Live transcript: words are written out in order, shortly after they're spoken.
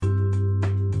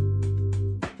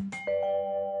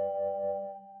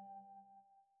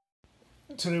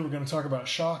today we're going to talk about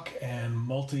shock and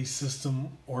multi-system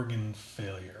organ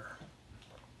failure.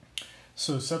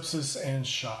 So sepsis and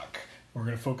shock. We're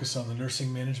going to focus on the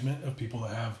nursing management of people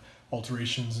that have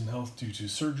alterations in health due to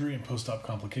surgery and post-op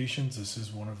complications. This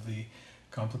is one of the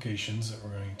complications that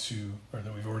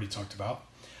that we've already talked about.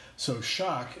 So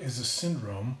shock is a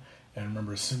syndrome, and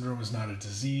remember, a syndrome is not a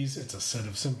disease, it's a set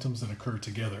of symptoms that occur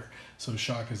together. So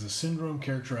shock is a syndrome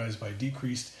characterized by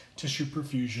decreased tissue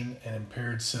perfusion and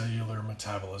impaired cellular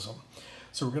metabolism.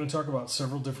 So we're going to talk about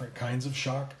several different kinds of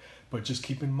shock, but just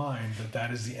keep in mind that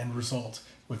that is the end result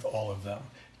with all of them.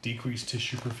 Decreased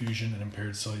tissue perfusion and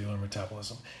impaired cellular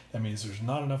metabolism. That means there's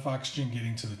not enough oxygen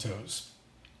getting to the toes.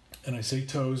 And I say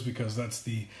toes because that's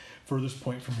the furthest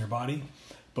point from your body.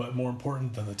 But more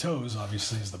important than the toes,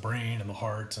 obviously, is the brain and the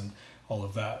heart and all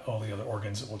of that, all the other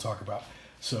organs that we'll talk about.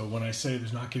 So when I say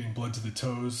there's not getting blood to the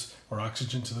toes or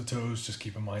oxygen to the toes, just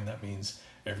keep in mind that means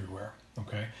everywhere,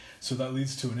 okay? So that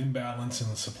leads to an imbalance in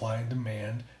the supply and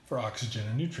demand for oxygen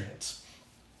and nutrients.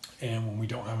 And when we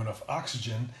don't have enough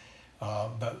oxygen,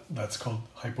 that's called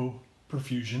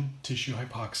hypoperfusion, tissue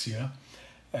hypoxia,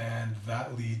 and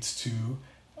that leads to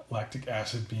lactic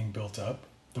acid being built up.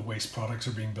 The waste products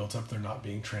are being built up, they're not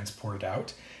being transported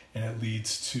out, and it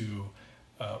leads to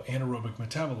anaerobic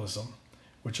metabolism,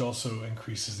 which also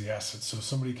increases the acid. So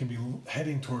somebody can be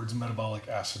heading towards metabolic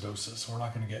acidosis. We're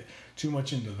not going to get too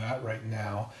much into that right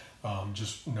now.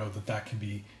 Just know that can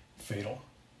be fatal.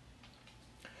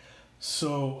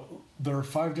 So there are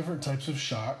 5 different types of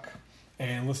shock,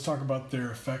 and let's talk about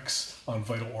their effects on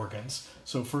vital organs.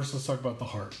 So first, let's talk about the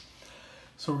heart.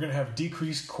 So we're going to have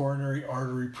decreased coronary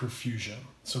artery perfusion.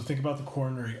 So think about the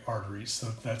coronary arteries. So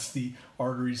that's the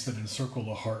arteries that encircle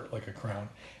the heart like a crown.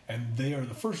 And they are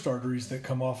the first arteries that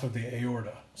come off of the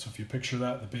aorta. So if you picture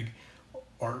that, the big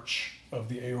arch of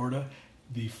the aorta,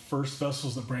 the first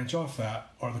vessels that branch off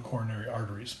that are the coronary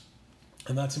arteries.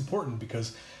 And that's important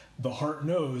because the heart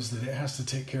knows that it has to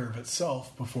take care of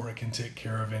itself before it can take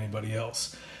care of anybody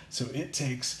else. So it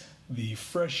takes the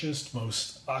freshest,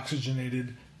 most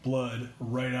oxygenated blood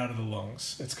right out of the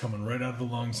lungs. It's coming right out of the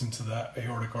lungs into that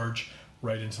aortic arch,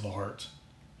 right into the heart.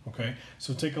 Okay?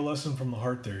 So take a lesson from the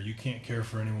heart there. You can't care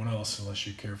for anyone else unless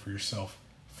you care for yourself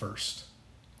first.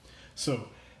 So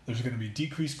there's going to be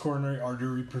decreased coronary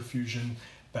artery perfusion.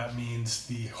 That means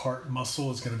the heart muscle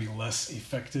is going to be less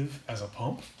effective as a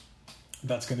pump.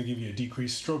 That's going to give you a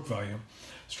decreased stroke volume.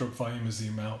 Stroke volume is the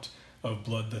amount of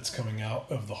blood that's coming out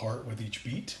of the heart with each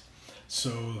beat.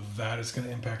 So that is going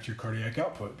to impact your cardiac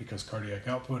output because cardiac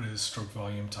output is stroke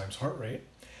volume times heart rate.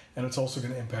 And it's also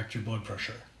going to impact your blood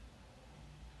pressure.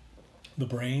 The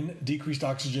brain, decreased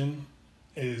oxygen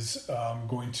is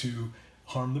going to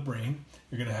harm the brain.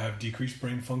 You're going to have decreased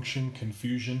brain function,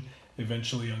 confusion,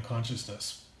 eventually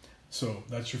unconsciousness. So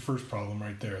that's your first problem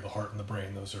right there, the heart and the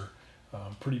brain. Those are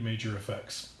pretty major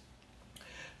effects.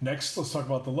 Next, let's talk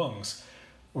about the lungs.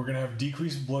 We're going to have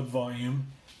decreased blood volume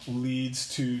leads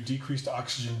to decreased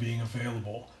oxygen being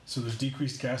available. So there's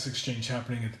decreased gas exchange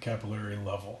happening at the capillary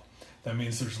level. That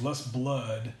means there's less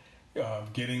blood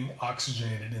getting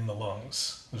oxygenated in the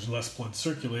lungs. There's less blood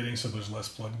circulating, so there's less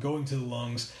blood going to the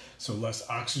lungs, so less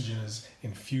oxygen is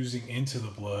infusing into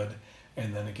the blood,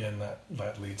 and then again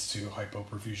that leads to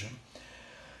hypoperfusion.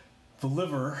 The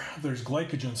liver, there's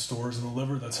glycogen stores in the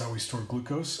liver, that's how we store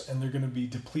glucose, and they're going to be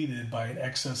depleted by an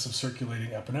excess of circulating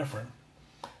epinephrine.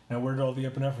 Now, where did all the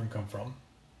epinephrine come from?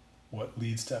 What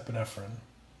leads to epinephrine?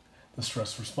 The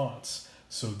stress response.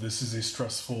 So this is a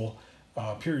stressful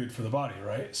period for the body,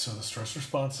 right? So the stress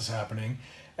response is happening.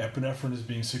 Epinephrine is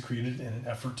being secreted in an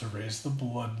effort to raise the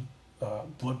blood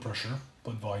pressure,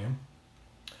 blood volume.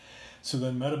 So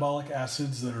then metabolic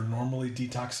acids that are normally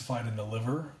detoxified in the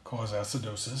liver cause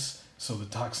acidosis. So the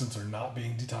toxins are not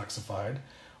being detoxified.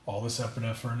 All this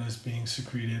epinephrine is being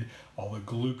secreted. All the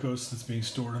glucose that's being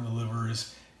stored in the liver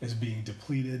is being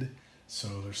depleted.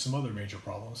 So there's some other major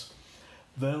problems.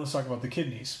 Then let's talk about the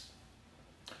kidneys.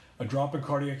 A drop in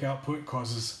cardiac output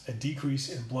causes a decrease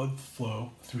in blood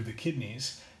flow through the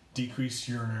kidneys. Decreased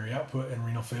urinary output and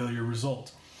renal failure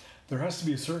result. There has to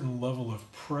be a certain level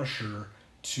of pressure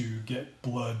to get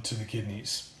blood to the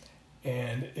kidneys.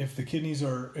 And if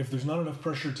there's not enough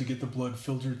pressure to get the blood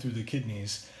filtered through the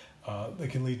kidneys, that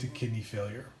can lead to kidney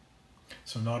failure.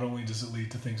 So not only does it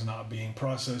lead to things not being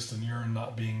processed and urine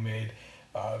not being made,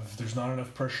 if there's not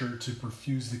enough pressure to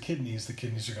perfuse the kidneys are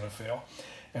going to fail.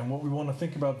 And what we want to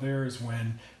think about there is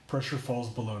when pressure falls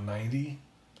below 90,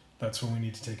 that's when we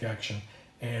need to take action.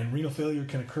 And renal failure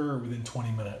can occur within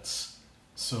 20 minutes.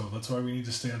 So that's why we need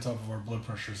to stay on top of our blood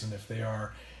pressures. And if they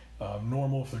are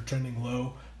Normal, if they're trending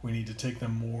low, we need to take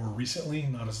them more recently,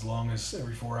 not as long as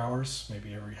every 4 hours,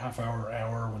 maybe every half hour or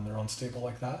hour when they're unstable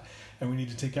like that. And we need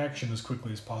to take action as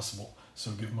quickly as possible.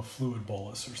 So give them a fluid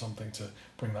bolus or something to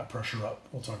bring that pressure up.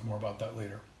 We'll talk more about that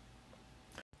later.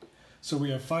 So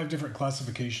we have 5 different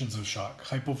classifications of shock.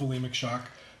 Hypovolemic shock,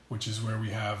 which is where we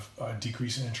have a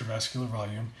decrease in intravascular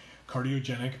volume.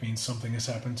 Cardiogenic means something has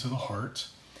happened to the heart.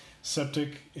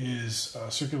 Septic is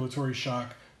circulatory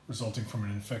shock resulting from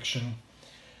an infection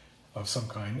of some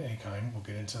kind, any kind. We'll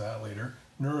get into that later.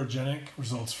 Neurogenic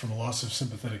results from a loss of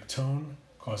sympathetic tone,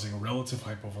 causing relative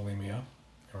hypovolemia.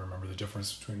 And remember the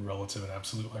difference between relative and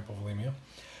absolute hypovolemia.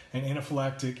 And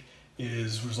anaphylactic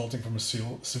is resulting from a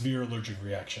severe allergic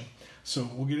reaction. So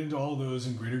we'll get into all of those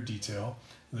in greater detail.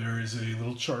 There is a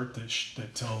little chart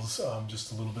that tells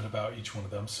just a little bit about each one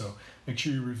of them. So make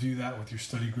sure you review that with your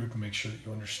study group and make sure that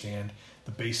you understand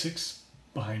the basics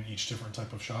behind each different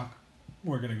type of shock.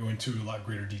 We're going to go into a lot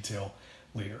greater detail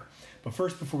later. But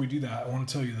first, before we do that, I want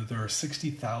to tell you that there are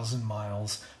 60,000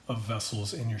 miles of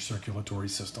vessels in your circulatory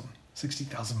system.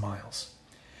 60,000 miles.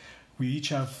 We each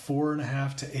have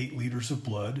 4.5 to 8 liters of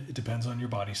blood. It depends on your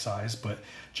body size, but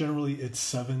generally it's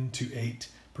 7 to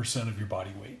 8% of your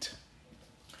body weight.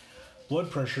 Blood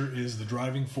pressure is the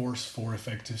driving force for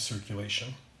effective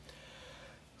circulation.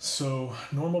 So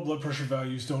normal blood pressure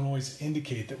values don't always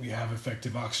indicate that we have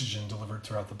effective oxygen delivered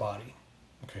throughout the body.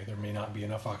 Okay, there may not be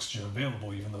enough oxygen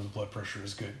available even though the blood pressure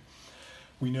is good.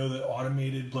 We know that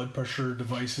automated blood pressure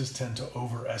devices tend to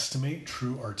overestimate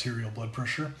true arterial blood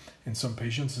pressure in some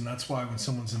patients, and that's why when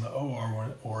someone's in the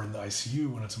OR or in the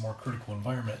ICU, when it's a more critical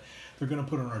environment, they're going to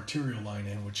put an arterial line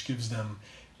in, which gives them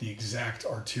the exact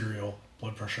arterial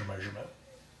blood pressure measurement.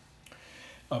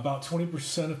 About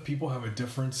 20% of people have a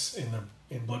difference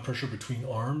in blood pressure between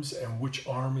arms, and which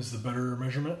arm is the better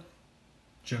measurement?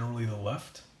 Generally the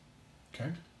left.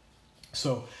 Okay,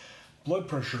 so blood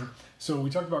pressure. So we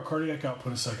talked about cardiac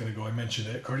output a second ago. I mentioned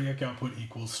it. Cardiac output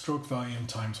equals stroke volume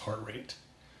times heart rate.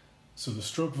 So the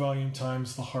stroke volume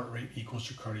times the heart rate equals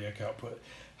your cardiac output.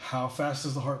 How fast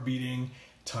is the heart beating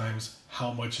times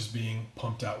how much is being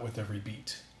pumped out with every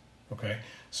beat. Okay,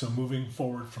 so moving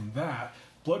forward from that,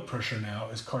 blood pressure now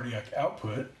is cardiac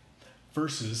output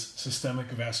versus systemic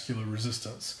vascular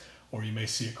resistance, or you may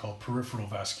see it called peripheral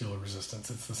vascular resistance.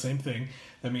 It's the same thing.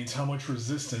 That means how much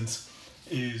resistance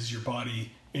is your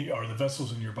body, or the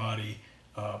vessels in your body,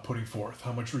 putting forth.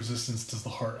 How much resistance does the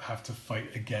heart have to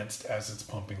fight against as it's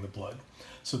pumping the blood?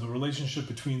 So the relationship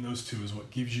between those two is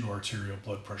what gives you arterial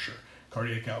blood pressure,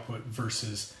 cardiac output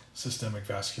versus systemic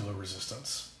vascular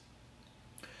resistance.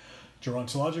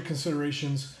 Gerontologic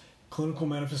considerations. Clinical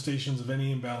manifestations of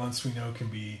any imbalance we know can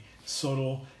be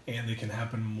subtle and they can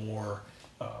happen more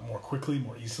quickly,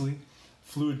 more easily.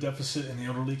 Fluid deficit in the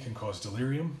elderly can cause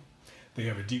delirium. They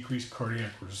have a decreased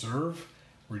cardiac reserve,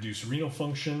 reduced renal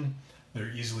function.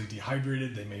 They're easily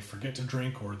dehydrated. They may forget to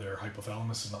drink, or their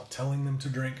hypothalamus is not telling them to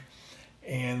drink.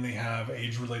 And they have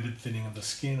age-related thinning of the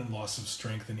skin and loss of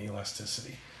strength and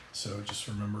elasticity. So just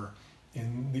remember,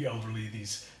 in the elderly,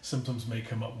 these symptoms may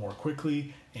come up more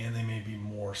quickly and they may be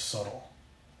more subtle.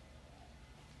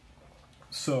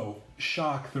 So,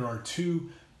 shock, there are 2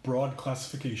 broad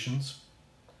classifications.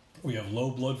 We have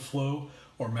low blood flow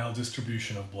or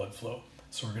maldistribution of blood flow.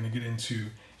 So we're going to get into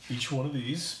each one of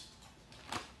these.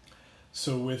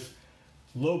 So with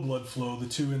low blood flow, the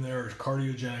 2 in there are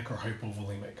cardiogenic or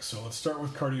hypovolemic. So let's start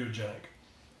with cardiogenic.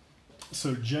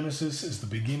 So genesis is the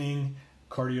beginning.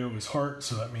 Cardio is heart,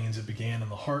 so that means it began in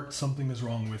the heart. Something is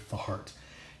wrong with the heart.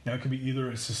 Now it can be either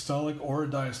a systolic or a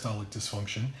diastolic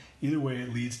dysfunction. Either way,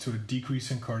 it leads to a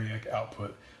decrease in cardiac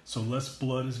output, so less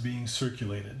blood is being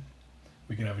circulated.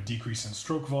 We can have a decrease in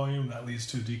stroke volume, that leads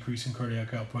to a decrease in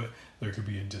cardiac output. There could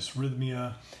be a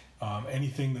dysrhythmia.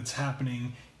 Anything that's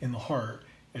happening in the heart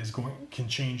can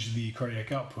change the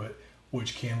cardiac output,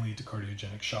 which can lead to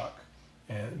cardiogenic shock,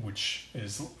 and which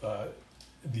is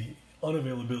the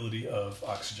unavailability of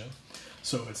oxygen.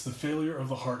 So it's the failure of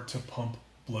the heart to pump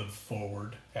blood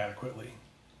forward adequately.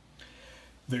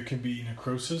 There can be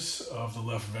necrosis of the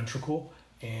left ventricle,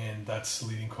 and that's the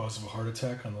leading cause of a heart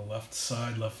attack on the left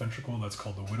side, left ventricle. That's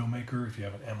called the widowmaker if you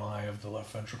have an MI of the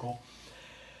left ventricle.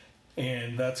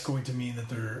 And that's going to mean that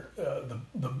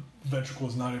the ventricle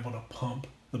is not able to pump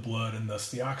the blood and thus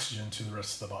the oxygen to the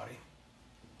rest of the body.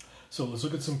 So let's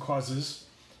look at some causes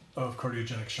of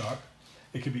cardiogenic shock.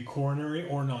 It could be coronary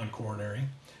or non-coronary.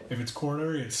 If it's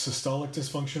coronary, it's systolic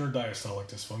dysfunction or diastolic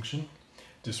dysfunction,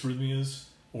 dysrhythmias,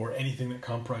 or anything that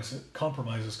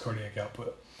compromises cardiac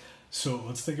output. So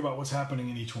let's think about what's happening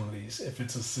in each one of these. If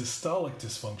it's a systolic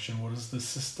dysfunction, what does the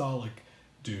systolic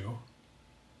do?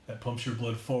 that pumps your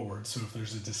blood forward. So if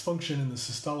there's a dysfunction in the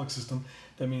systolic system,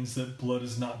 that means that blood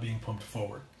is not being pumped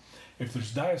forward. If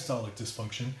there's diastolic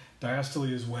dysfunction, diastole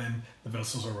is when the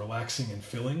vessels are relaxing and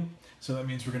filling. So that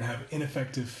means we're going to have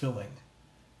ineffective filling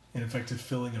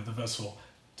of the vessel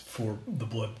for the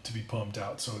blood to be pumped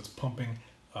out. So it's pumping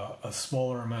a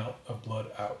smaller amount of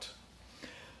blood out.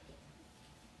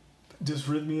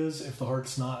 Dysrhythmias, if the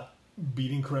heart's not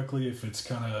beating correctly, if it's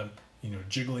kind of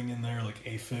jiggling in there like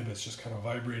AFib, it's just kind of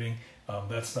vibrating,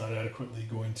 that's not adequately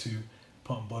going to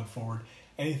pump blood forward.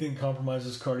 Anything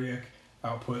compromises cardiac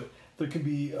output. There could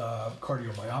be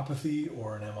cardiomyopathy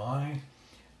or an MI,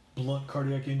 blunt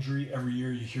cardiac injury. Every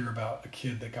year you hear about a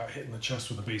kid that got hit in the chest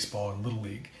with a baseball in Little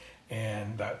League,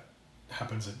 and that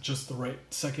happens at just the right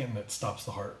second and it stops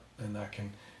the heart, and that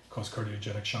can cause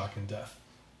cardiogenic shock and death.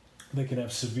 They can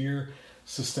have severe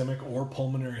systemic or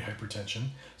pulmonary hypertension.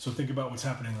 So think about what's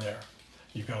happening there.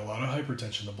 You've got a lot of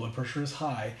hypertension. The blood pressure is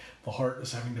high. The heart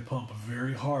is having to pump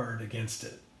very hard against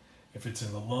it. If it's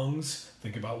in the lungs,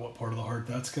 think about what part of the heart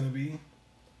that's going to be.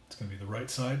 It's going to be the right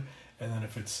side. And then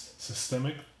if it's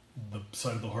systemic, the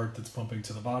side of the heart that's pumping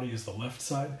to the body is the left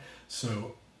side.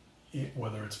 So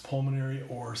whether it's pulmonary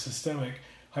or systemic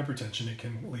hypertension, it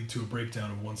can lead to a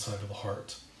breakdown of one side of the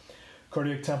heart.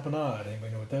 Cardiac tamponade,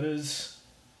 anybody know what that is?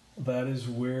 That is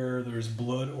where there's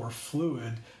blood or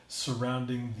fluid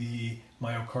surrounding the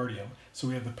myocardium. So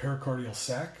we have the pericardial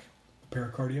sac, the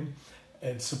pericardium,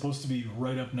 and it's supposed to be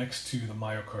right up next to the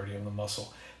myocardium, the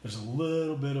muscle. There's a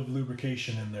little bit of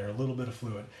lubrication in there, a little bit of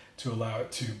fluid to allow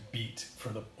it to beat for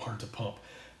the heart to pump.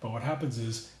 But what happens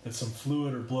is that some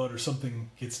fluid or blood or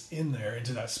something gets in there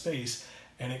into that space,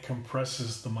 and it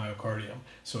compresses the myocardium.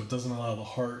 So it doesn't allow the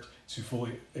heart to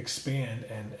fully expand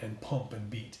and pump and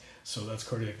beat. So that's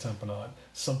cardiac tamponade.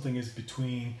 Something is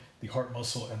between the heart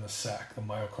muscle and the sac, the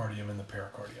myocardium and the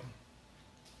pericardium.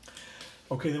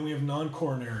 Okay, then we have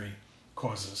non-coronary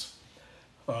causes.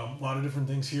 A lot of different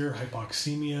things here: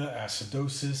 hypoxemia,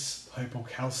 acidosis,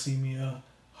 hypocalcemia,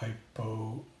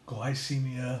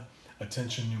 hypoglycemia,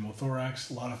 attention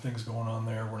pneumothorax. A lot of things going on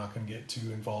there. We're not going to get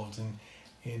too involved in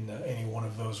any one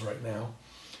of those right now.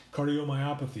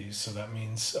 Cardiomyopathies, so that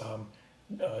means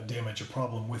damage, a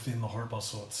problem within the heart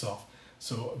muscle itself.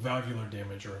 So valvular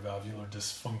damage or a valvular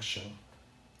dysfunction.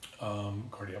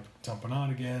 Cardiac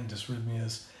tamponade again,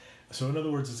 dysrhythmias. So in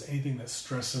other words, it's anything that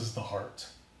stresses the heart.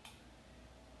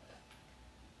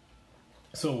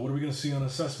 So what are we going to see on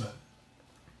assessment?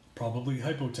 Probably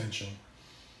hypotension.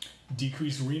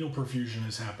 Decreased renal perfusion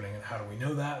is happening. And how do we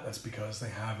know that? That's because they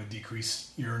have a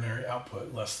decreased urinary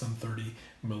output, less than 30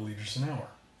 milliliters an hour.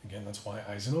 Again, that's why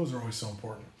I's and O's are always so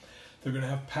important. They're going to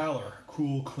have pallor,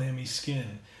 cool, clammy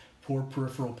skin, poor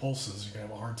peripheral pulses. You're going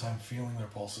to have a hard time feeling their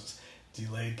pulses.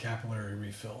 Delayed capillary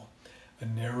refill. A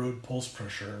narrowed pulse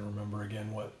pressure, and remember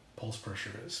again what pulse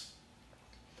pressure is.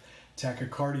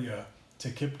 Tachycardia,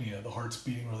 tachypnea, the heart's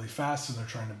beating really fast and they're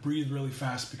trying to breathe really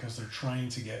fast because they're trying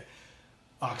to get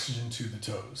oxygen to the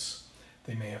toes.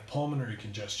 They may have pulmonary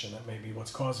congestion, that may be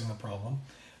what's causing the problem.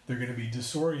 They're going to be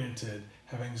disoriented,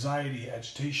 have anxiety,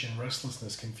 agitation,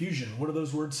 restlessness, confusion. What do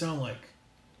those words sound like?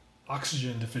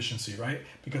 Oxygen deficiency, right?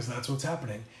 Because that's what's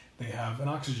happening. They have an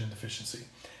oxygen deficiency.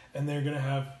 And they're going to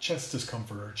have chest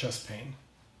discomfort or chest pain.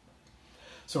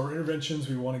 So our interventions,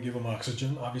 we want to give them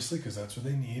oxygen, obviously, because that's what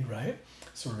they need, right?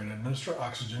 So we're going to administer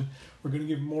oxygen. We're going to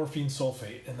give morphine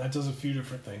sulfate, and that does a few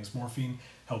different things. Morphine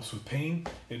helps with pain.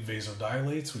 It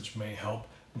vasodilates, which may help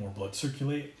more blood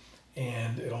circulate,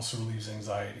 and it also relieves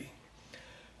anxiety.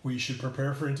 We should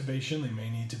prepare for intubation. They may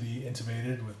need to be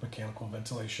intubated with mechanical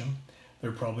ventilation.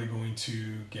 They're probably going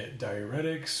to get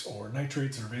diuretics or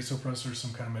nitrates or vasopressors,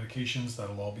 some kind of medications.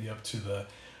 That'll all be up to the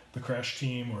crash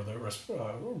team or the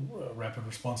rapid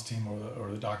response team or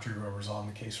the doctor, whoever's on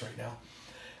the case right now.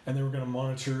 And then we're going to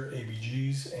monitor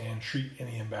ABGs and treat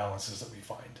any imbalances that we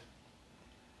find.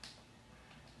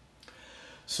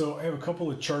 So I have a couple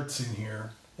of charts in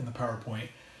here in the PowerPoint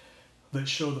that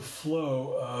show the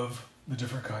flow of the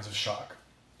different kinds of shock.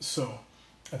 So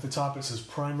at the top it says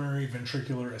primary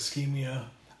ventricular ischemia,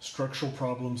 structural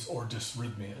problems, or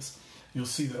dysrhythmias. You'll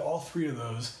see that all three of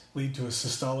those lead to a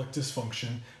systolic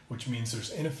dysfunction, which means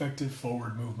there's ineffective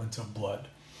forward movement of blood.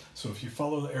 So if you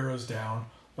follow the arrows down,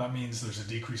 that means there's a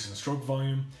decrease in stroke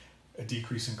volume, a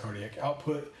decrease in cardiac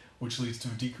output, which leads to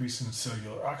a decrease in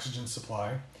cellular oxygen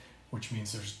supply, which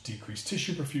means there's decreased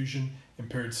tissue perfusion,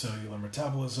 impaired cellular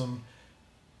metabolism,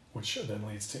 which then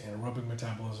leads to anaerobic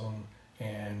metabolism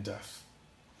and death.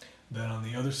 Then on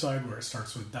the other side, where it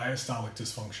starts with diastolic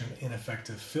dysfunction,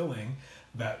 ineffective filling,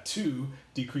 that too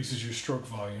decreases your stroke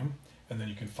volume, and then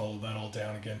you can follow that all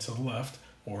down again to the left,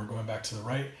 or going back to the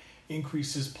right,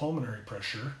 increases pulmonary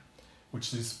pressure,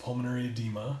 which leads to pulmonary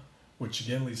edema, which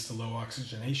again leads to low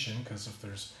oxygenation, because if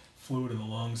there's fluid in the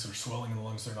lungs or swelling in the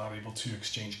lungs, they're not able to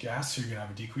exchange gas, so you're going to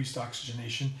have a decreased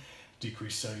oxygenation,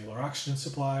 decreased cellular oxygen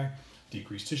supply,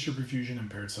 decreased tissue perfusion,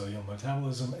 impaired cellular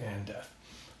metabolism, and death.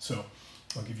 So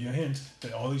I'll give you a hint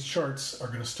that all these charts are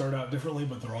going to start out differently,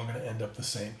 but they're all going to end up the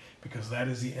same, because that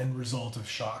is the end result of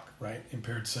shock, right?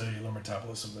 Impaired cellular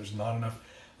metabolism. There's not enough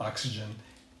oxygen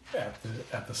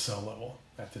at the cell level,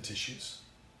 at the tissues.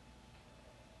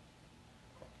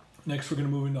 Next, we're going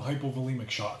to move into hypovolemic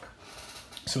shock.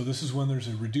 So this is when there's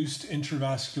a reduced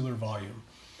intravascular volume.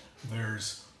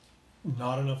 There's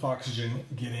not enough oxygen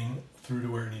getting through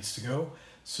to where it needs to go.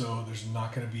 So there's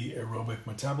not going to be aerobic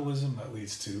metabolism. That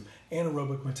leads to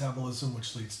anaerobic metabolism,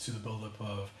 which leads to the buildup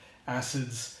of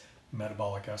acids,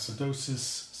 metabolic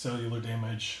acidosis, cellular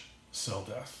damage, cell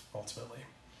death, ultimately.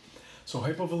 So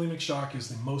hypovolemic shock is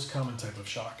the most common type of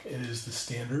shock. It is the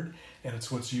standard, and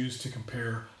it's what's used to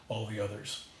compare all the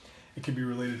others. It can be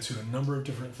related to a number of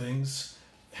different things: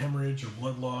 hemorrhage or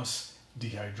blood loss,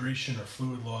 dehydration or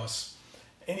fluid loss,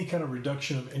 any kind of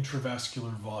reduction of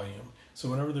intravascular volume. So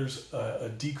whenever there's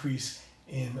a decrease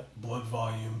in blood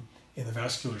volume in the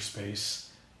vascular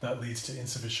space, that leads to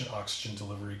insufficient oxygen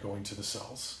delivery going to the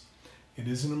cells. It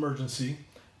is an emergency.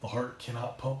 The heart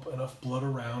cannot pump enough blood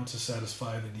around to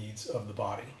satisfy the needs of the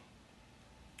body.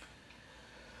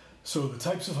 So the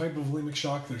types of hypovolemic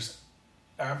shock, there's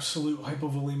absolute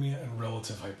hypovolemia and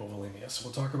relative hypovolemia. So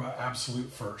we'll talk about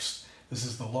absolute first. This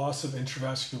is the loss of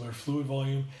intravascular fluid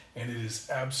volume, and it is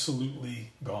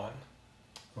absolutely gone.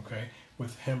 Okay?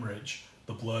 With hemorrhage,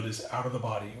 the blood is out of the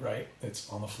body, right? It's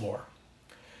on the floor.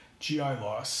 GI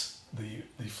loss, the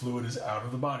fluid is out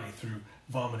of the body through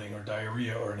vomiting or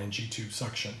diarrhea or an NG tube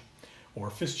suction, or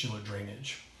fistula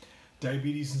drainage.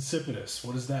 Diabetes insipidus,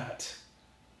 what is that?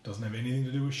 Doesn't have anything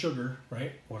to do with sugar,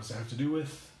 right? What does it have to do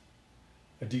with?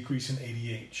 A decrease in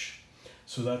ADH.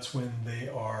 So that's when they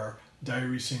are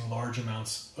diuresing large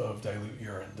amounts of dilute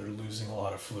urine. They're losing a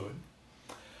lot of fluid.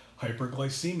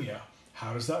 Hyperglycemia,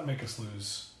 how does that make us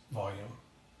lose volume?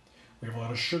 We have a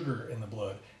lot of sugar in the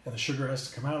blood, and the sugar has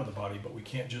to come out of the body, but we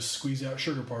can't just squeeze out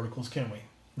sugar particles, can we?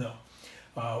 No.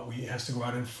 It has to go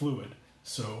out in fluid,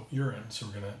 so urine. So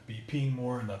we're going to be peeing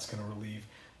more, and that's going to relieve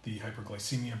the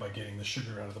hyperglycemia by getting the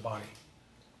sugar out of the body.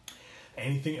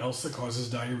 Anything else that causes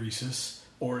diuresis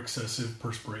or excessive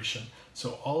perspiration.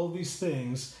 So all of these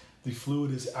things, the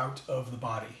fluid is out of the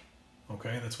body.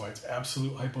 Okay, that's why it's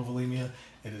absolute hypovolemia.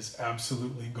 It is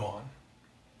absolutely gone.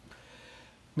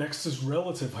 Next is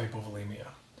relative hypovolemia.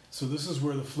 So this is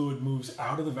where the fluid moves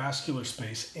out of the vascular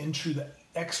space into the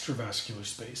extravascular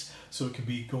space. So it could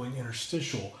be going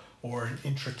interstitial or an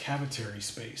intracavitary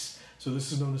space. So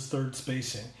this is known as third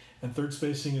spacing. And third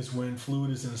spacing is when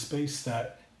fluid is in a space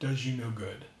that does you no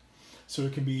good. So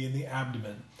it can be in the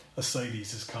abdomen.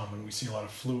 Ascites is common. We see a lot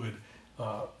of fluid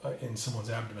in someone's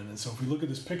abdomen. And so if we look at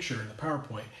this picture in the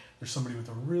PowerPoint, there's somebody with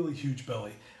a really huge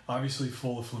belly, obviously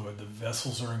full of fluid. The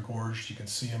vessels are engorged. You can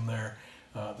see them there.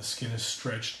 The skin is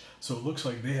stretched. So it looks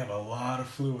like they have a lot of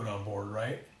fluid on board,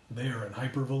 right? They are in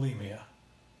hypervolemia.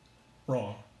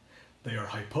 Wrong. They are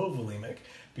hypovolemic,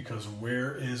 because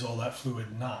where is all that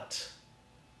fluid not?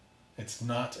 It's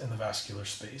not in the vascular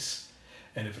space.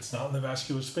 And if it's not in the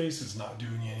vascular space, it's not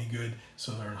doing you any good,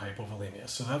 so they're in hypovolemia.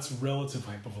 So that's relative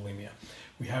hypovolemia.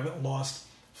 We haven't lost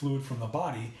fluid from the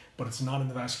body, but it's not in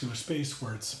the vascular space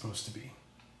where it's supposed to be.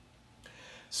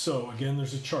 So again,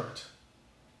 there's a chart.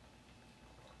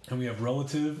 And we have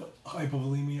relative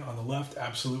hypovolemia on the left,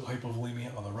 absolute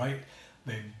hypovolemia on the right.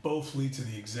 They both lead to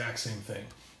the exact same thing.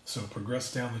 So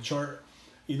progress down the chart.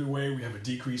 Either way, we have a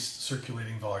decreased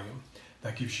circulating volume.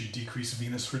 That gives you decreased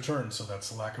venous return, so that's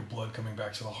the lack of blood coming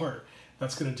back to the heart.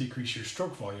 That's going to decrease your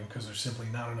stroke volume because there's simply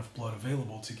not enough blood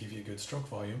available to give you a good stroke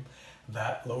volume.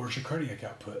 That lowers your cardiac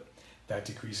output. That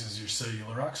decreases your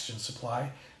cellular oxygen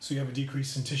supply, so you have a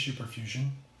decrease in tissue perfusion,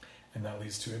 and that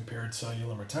leads to impaired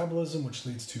cellular metabolism, which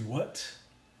leads to what?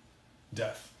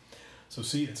 Death. So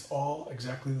see, it's all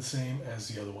exactly the same as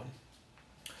the other one.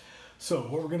 So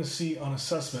what we're going to see on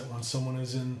assessment when someone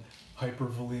is in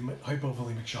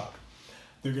hypovolemic shock,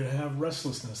 they're going to have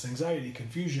restlessness, anxiety,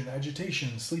 confusion,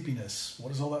 agitation, sleepiness. What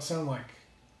does all that sound like?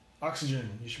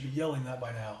 Oxygen. You should be yelling that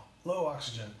by now. Low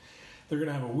oxygen. They're going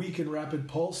to have a weak and rapid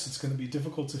pulse. It's going to be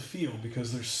difficult to feel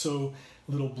because there's so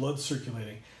little blood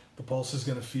circulating. The pulse is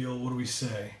going to feel, what do we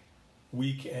say?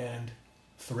 Weak and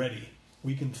thready.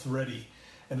 Weak and thready.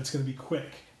 And it's going to be quick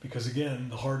because, again,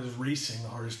 the heart is racing. The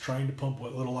heart is trying to pump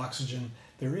what little oxygen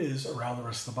there is around the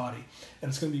rest of the body. And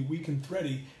it's going to be weak and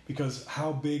thready because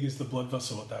how big is the blood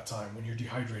vessel at that time when you're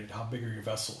dehydrated? How big are your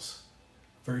vessels?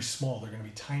 very small. They're going to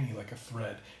be tiny like a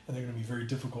thread, and they're going to be very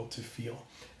difficult to feel.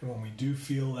 And when we do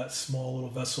feel that small little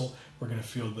vessel, we're going to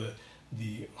feel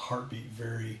the heartbeat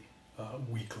very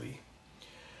weakly.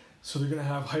 So they're going to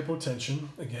have hypotension,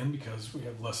 again, because we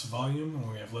have less volume, and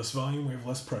when we have less volume, we have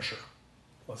less pressure.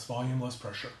 Less volume, less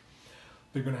pressure.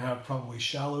 They're going to have probably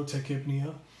shallow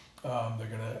tachypnea. They're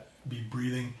going to be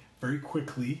breathing very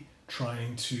quickly,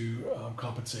 trying to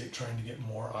compensate, trying to get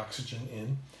more oxygen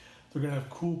in. They're going to have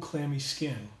cool, clammy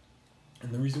skin.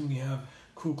 And the reason we have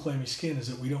cool, clammy skin is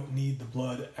that we don't need the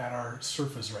blood at our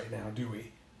surface right now, do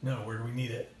we? No, where do we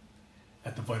need it?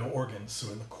 At the vital organs,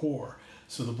 so in the core.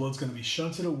 So the blood's going to be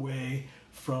shunted away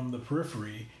from the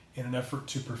periphery in an effort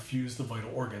to perfuse the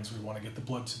vital organs. We want to get the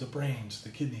blood to the brain, to the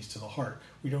kidneys, to the heart.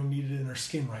 We don't need it in our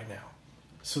skin right now.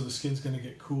 So the skin's going to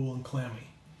get cool and clammy.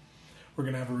 We're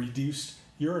going to have a reduced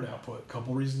urine output. A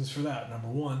couple reasons for that. Number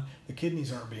one, the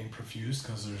kidneys aren't being perfused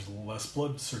because there's less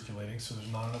blood circulating, so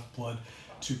there's not enough blood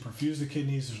to perfuse the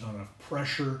kidneys. There's not enough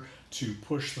pressure to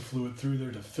push the fluid through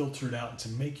there to filter it out and to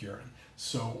make urine.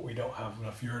 So we don't have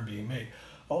enough urine being made.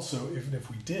 Also, even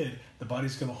if we did, the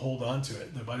body's going to hold on to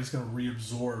it. The body's going to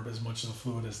reabsorb as much of the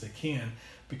fluid as they can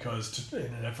because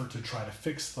in an effort to try to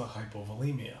fix the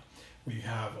hypovolemia. We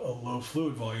have a low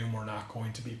fluid volume. We're not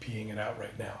going to be peeing it out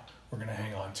right now. We're going to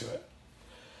hang on to it.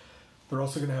 They're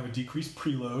also going to have a decreased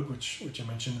preload, which I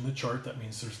mentioned in the chart. That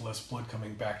means there's less blood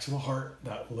coming back to the heart.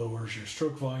 That lowers your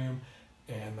stroke volume,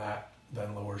 and that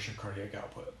then lowers your cardiac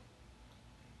output.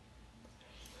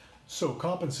 So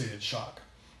compensated shock.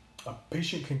 A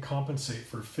patient can compensate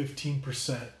for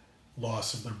 15%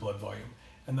 loss of their blood volume,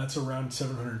 and that's around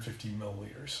 750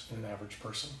 milliliters in an average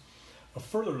person. A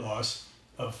further loss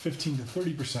of 15 to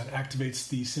 30% activates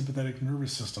the sympathetic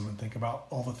nervous system, and think about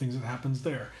all the things that happens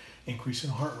there. Increase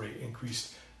in heart rate,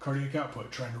 increased cardiac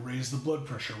output, trying to raise the blood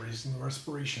pressure, raising the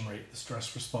respiration rate, the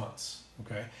stress response.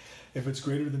 Okay, if it's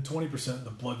greater than 20%,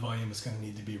 the blood volume is going to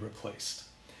need to be replaced.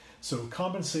 So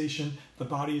compensation, the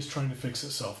body is trying to fix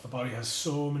itself. The body has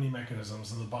so many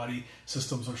mechanisms, and the body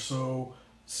systems are so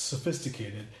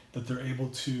sophisticated that they're able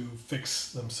to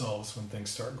fix themselves when things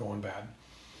start going bad.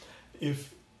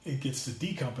 If it gets to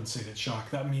decompensated shock,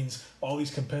 that means all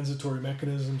these compensatory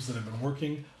mechanisms that have been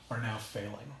working are now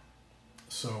failing.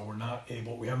 So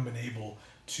we haven't been able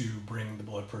to bring the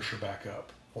blood pressure back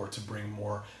up or to bring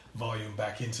more volume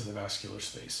back into the vascular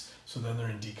space. So then they're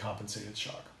in decompensated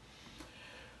shock.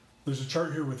 There's a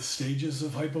chart here with stages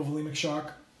of hypovolemic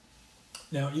shock.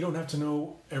 Now, you don't have to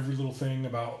know every little thing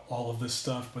about all of this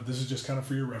stuff, but this is just kind of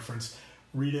for your reference.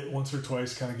 Read it once or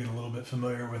twice, kind of get a little bit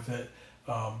familiar with it.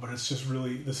 But it's just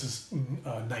really, this is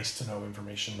nice to know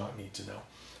information, not need to know.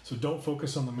 So don't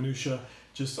focus on the minutia,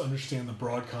 just understand the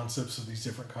broad concepts of these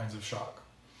different kinds of shock.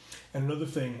 And another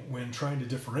thing, when trying to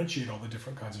differentiate all the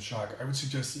different kinds of shock, I would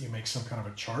suggest that you make some kind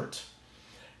of a chart,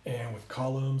 and with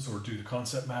columns or do the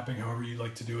concept mapping, however you'd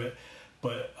like to do it.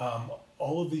 But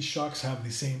all of these shocks have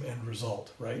the same end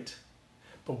result, right?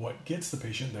 But what gets the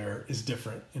patient there is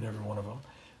different in every one of them.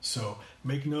 So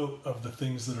make note of the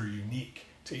things that are unique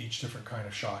to each different kind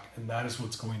of shock, and that is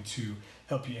what's going to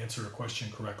help you answer a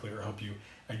question correctly or help you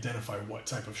identify what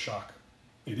type of shock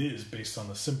it is based on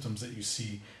the symptoms that you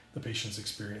see the patient's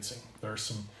experiencing. There are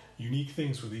some unique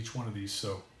things with each one of these,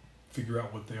 so figure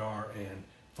out what they are and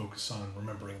focus on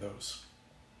remembering those.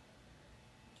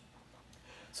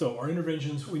 So our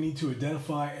interventions, we need to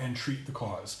identify and treat the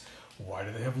cause. Why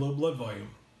do they have low blood volume?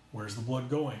 Where's the blood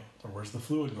going? Or where's the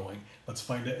fluid going? Let's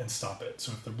find it and stop it.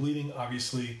 So if they're bleeding,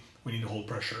 obviously we need to hold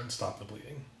pressure and stop the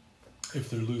bleeding. If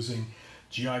they're losing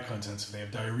GI contents, if they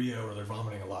have diarrhea or they're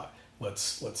vomiting a lot,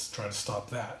 let's try to stop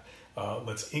that.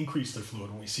 Let's increase their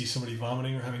fluid. When we see somebody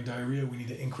vomiting or having diarrhea, we need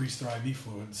to increase their IV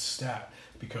fluid stat,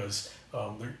 because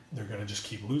they're going to just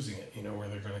keep losing it, where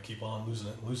they're going to keep on losing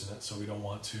it. So we don't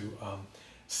want to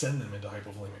send them into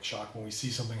hypovolemic shock. When we see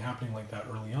something happening like that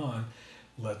early on,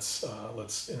 let's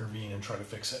intervene and try to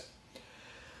fix it.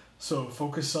 So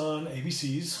focus on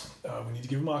ABCs. We need to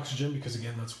give them oxygen because,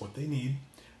 again, that's what they need.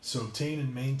 So obtain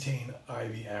and maintain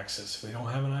IV access. If they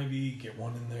don't have an IV, get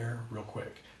one in there real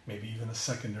quick. Maybe even a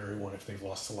secondary one if they've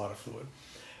lost a lot of fluid.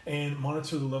 And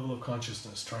monitor the level of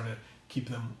consciousness. Try to keep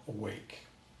them awake.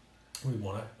 We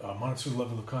want to monitor the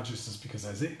level of consciousness because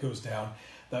as it goes down,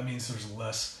 that means there's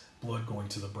less blood going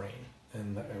to the brain.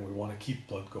 And we want to keep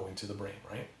blood going to the brain,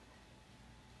 right?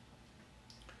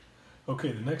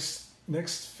 Okay, the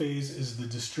next phase is the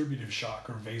distributive shock,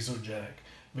 or vasogenic.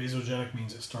 Vasogenic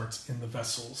means it starts in the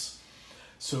vessels.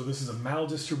 So this is a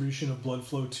maldistribution of blood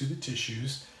flow to the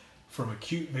tissues from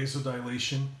acute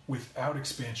vasodilation without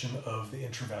expansion of the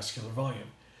intravascular volume.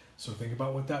 So think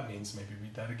about what that means. Maybe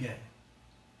read that again.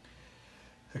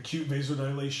 Acute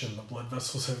vasodilation, the blood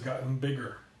vessels have gotten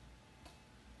bigger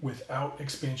without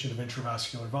expansion of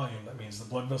intravascular volume. That means the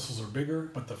blood vessels are bigger,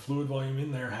 but the fluid volume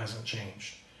in there hasn't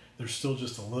changed. There's still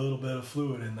just a little bit of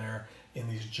fluid in there in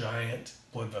these giant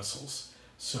blood vessels.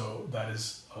 So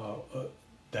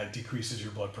that decreases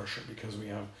your blood pressure because we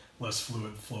have less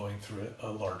fluid flowing through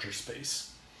a larger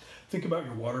space. Think about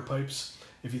your water pipes.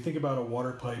 If you think about a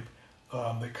water pipe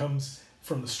that comes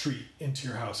from the street into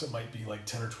your house, it might be like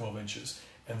 10 or 12 inches,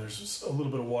 and there's just a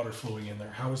little bit of water flowing in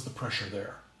there. How is the pressure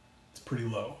there? It's pretty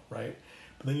low, right?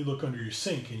 But then you look under your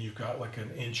sink and you've got like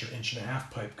an inch or inch and a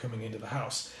half pipe coming into the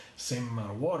house. Same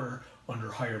amount of water under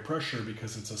higher pressure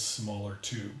because it's a smaller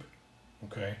tube,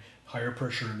 okay? Higher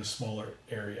pressure in a smaller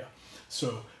area.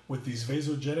 So with these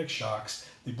vasogenic shocks,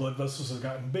 the blood vessels have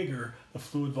gotten bigger, the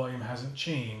fluid volume hasn't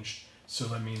changed, so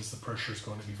that means the pressure is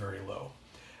going to be very low.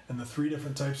 And the three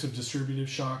different types of distributive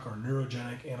shock are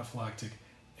neurogenic, anaphylactic,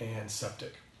 and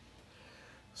septic.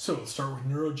 So let's start with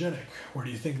neurogenic. Where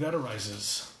do you think that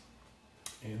arises?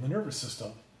 In the nervous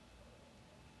system.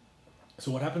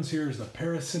 So what happens here is the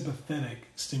parasympathetic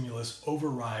stimulus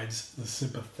overrides the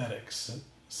sympathetic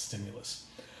stimulus.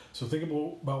 So think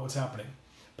about what's happening.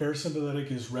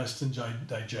 Parasympathetic is rest and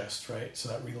digest, right? So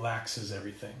that relaxes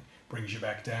everything, brings you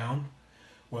back down.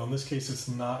 Well, in this case, it's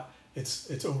not.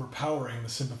 It's overpowering the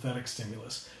sympathetic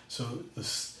stimulus. So the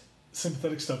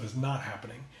sympathetic stuff is not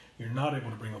happening. You're not able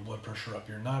to bring the blood pressure up.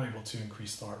 You're not able to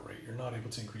increase the heart rate. You're not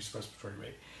able to increase the respiratory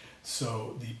rate.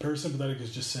 So the parasympathetic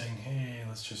is just saying, hey,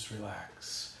 let's just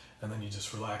relax. And then you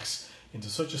just relax into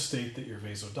such a state that you're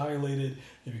vasodilated.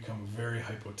 You become very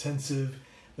hypotensive.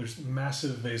 There's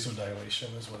massive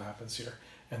vasodilation is what happens here.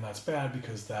 And that's bad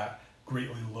because that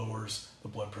greatly lowers the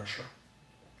blood pressure.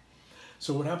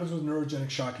 So what happens with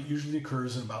neurogenic shock, it usually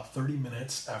occurs in about 30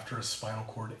 minutes after a spinal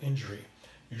cord injury,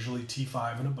 usually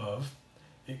T5 and above.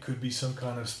 It could be some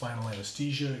kind of spinal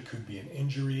anesthesia. It could be an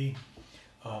injury,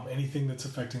 anything that's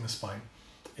affecting the spine.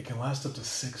 It can last up to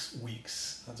 6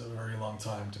 weeks. That's a very long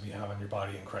time to be having your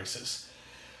body in crisis.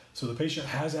 So the patient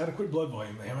has adequate blood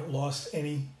volume. They haven't lost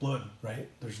any blood, right?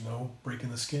 There's no break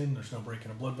in the skin. There's no break in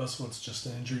a blood vessel. It's just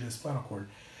an injury to the spinal cord.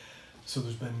 So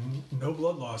there's been no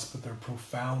blood loss, but they're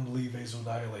profoundly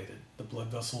vasodilated. The blood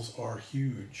vessels are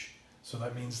huge. So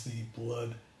that means the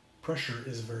blood pressure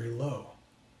is very low.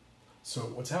 So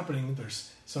what's happening,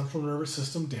 there's central nervous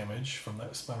system damage from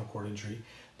that spinal cord injury.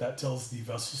 That tells the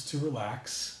vessels to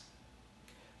relax.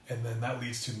 And then that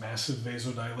leads to massive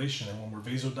vasodilation. And when we're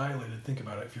vasodilated, think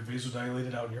about it. If you're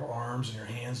vasodilated out in your arms and your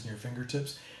hands and your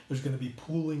fingertips, there's going to be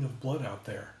pooling of blood out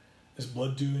there. Is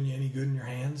blood doing you any good in your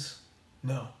hands?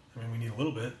 No. I mean, we need a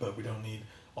little bit, but we don't need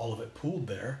all of it pooled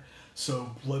there.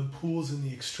 So blood pools in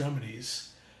the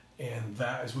extremities, and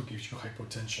that is what gives you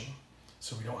hypotension.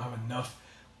 So we don't have enough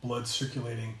blood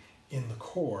circulating in the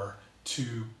core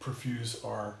to perfuse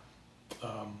our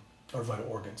vital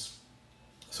organs.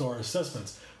 So our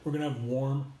assessments, we're going to have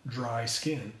warm, dry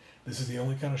skin. This is the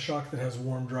only kind of shock that has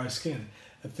warm, dry skin.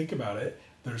 And think about it,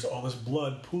 there's all this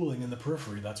blood pooling in the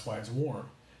periphery. That's why it's warm.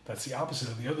 That's the opposite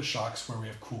of the other shocks where we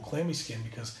have cool, clammy skin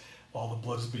because all the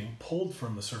blood is being pulled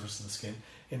from the surface of the skin.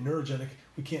 In neurogenic,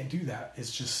 we can't do that.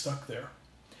 It's just stuck there.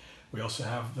 We also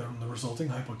have the resulting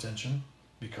hypotension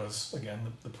because, again,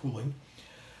 the pooling.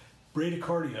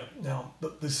 Bradycardia. Now,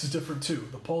 this is different too.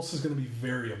 The pulse is going to be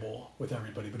variable with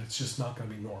everybody, but it's just not going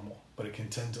to be normal. But it can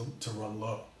tend to run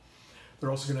low. They're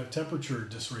also going to have temperature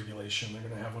dysregulation. They're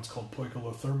going to have what's called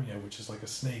poikilothermia, which is like a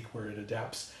snake where it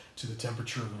adapts to the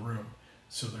temperature of the room.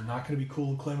 So they're not going to be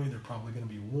cool and clammy. They're probably going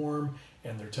to be warm,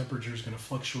 and their temperature is going to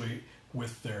fluctuate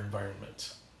with their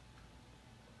environment.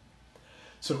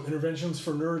 So interventions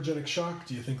for neurogenic shock.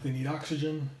 Do you think they need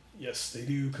oxygen? Yes, they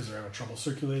do because they're having trouble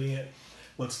circulating it.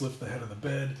 Let's lift the head of the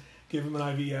bed. Give them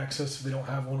an IV access. If they don't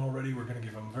have one already, we're going to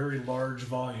give them very large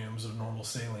volumes of normal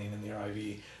saline in their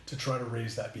IV to try to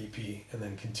raise that BP and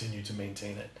then continue to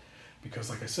maintain it. Because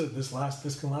like I said, this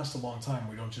can last a long time.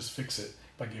 We don't just fix it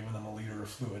by giving them a liter of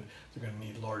fluid. They're going to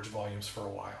need large volumes for a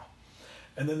while.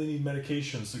 And then they need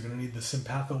medications. They're going to need the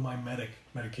sympathomimetic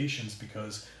medications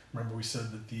because remember we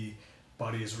said that the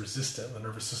body is resistant. The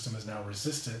nervous system is now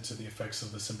resistant to the effects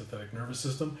of the sympathetic nervous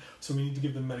system. So we need to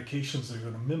give them medications that are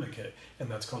going to mimic it, and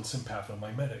that's called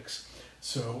sympathomimetics.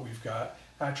 So we've got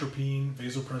atropine,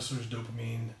 vasopressors,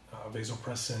 dopamine,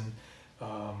 vasopressin,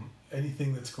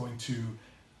 anything that's going to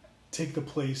take the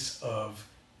place of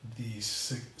the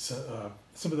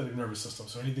sympathetic nervous system.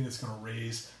 So anything that's going to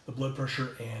raise the blood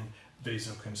pressure and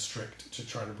vasoconstrict to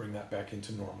try to bring that back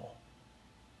into normal.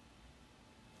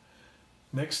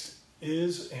 Next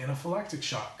is anaphylactic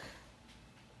shock.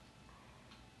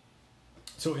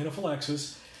 So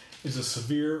anaphylaxis is a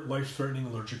severe, life-threatening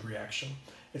allergic reaction.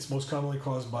 It's most commonly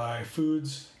caused by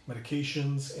foods,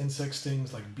 medications, insect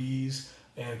stings like bees,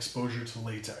 and exposure to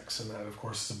latex. And that, of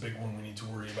course, is a big one we need to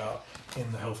worry about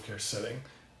in the healthcare setting.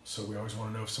 So we always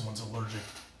want to know if someone's allergic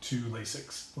to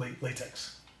latex.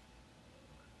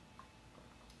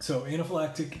 So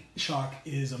anaphylactic shock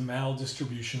is a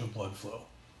maldistribution of blood flow.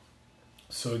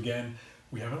 So again,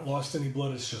 we haven't lost any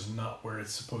blood, it's just not where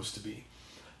it's supposed to be.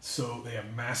 So they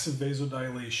have massive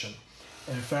vasodilation.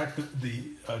 And in fact,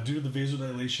 due to the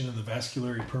vasodilation and the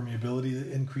vascular permeability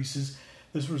that increases,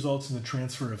 this results in the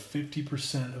transfer of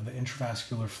 50% of the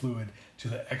intravascular fluid to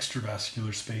the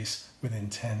extravascular space within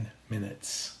 10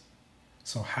 minutes.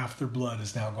 So half their blood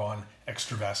is now gone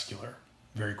extravascular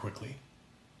very quickly.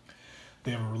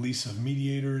 They have a release of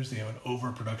mediators, they have an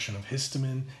overproduction of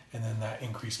histamine, and then that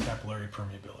increased capillary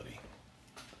permeability.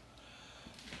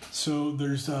 So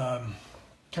there's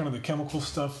kind of the chemical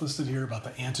stuff listed here about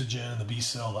the antigen, the B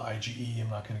cell, the IgE. I'm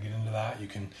not going to get into that. You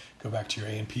can go back to your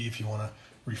A&P if you want to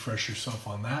refresh yourself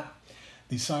on that.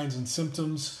 The signs and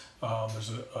symptoms,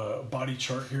 there's a body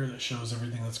chart here that shows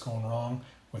everything that's going wrong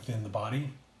within the body.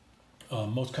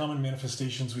 Most common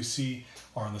manifestations we see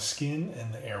are on the skin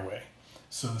and the airway.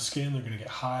 So the skin, they're going to get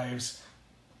hives,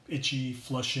 itchy,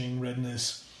 flushing,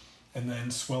 redness, and then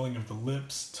swelling of the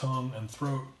lips, tongue, and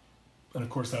throat. And of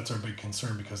course, that's our big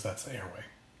concern because that's the airway.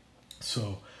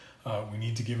 So we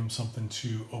need to give them something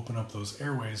to open up those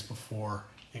airways before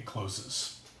it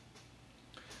closes.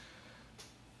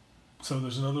 So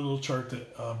there's another little chart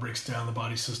that breaks down the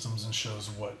body systems and shows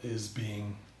what is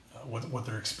being, what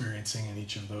they're experiencing in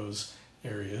each of those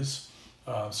areas.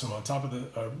 So on top of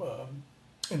the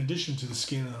in addition to the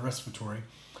skin and the respiratory,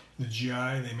 the GI,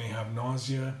 they may have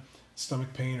nausea,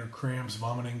 stomach pain or cramps,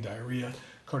 vomiting, diarrhea.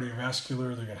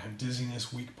 Cardiovascular, they're going to have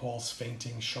dizziness, weak pulse,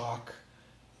 fainting, shock,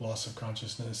 loss of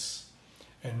consciousness.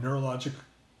 And neurologic,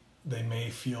 they may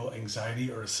feel anxiety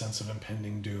or a sense of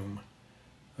impending doom.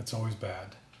 That's always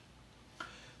bad.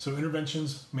 So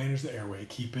interventions, manage the airway,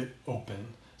 keep it open.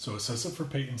 So assess it for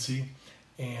patency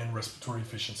and respiratory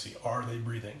efficiency. Are they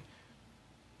breathing?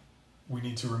 We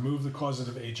need to remove the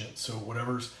causative agent. So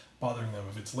whatever's bothering them,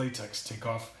 if it's latex, take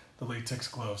off the latex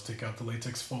gloves, take out the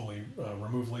latex Foley,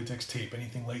 remove latex tape,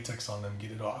 anything latex on them,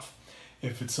 get it off.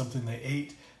 If it's something they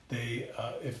ate,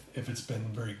 if it's been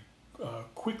very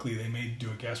quickly, they may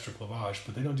do a gastric lavage,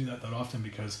 but they don't do that often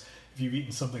because if you've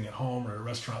eaten something at home or at a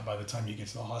restaurant, by the time you get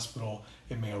to the hospital,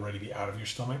 it may already be out of your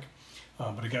stomach.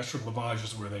 But a gastric lavage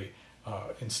is where they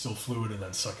instill fluid and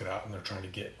then suck it out, and they're trying to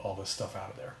get all this stuff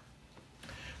out of there.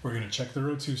 We're going to check their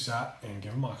O2 sat and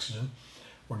give them oxygen.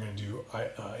 We're going to do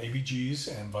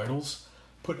ABGs and vitals.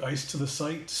 Put ice to the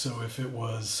site, so if it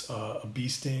was a bee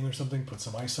sting or something, put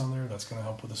some ice on there. That's going to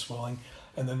help with the swelling.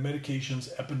 And then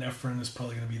medications, epinephrine is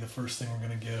probably going to be the first thing we're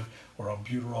going to give, or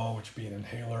albuterol, which would be an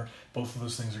inhaler. Both of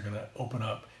those things are going to open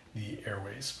up the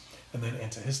airways. And then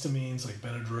antihistamines like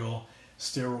Benadryl,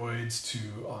 steroids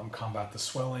to combat the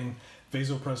swelling,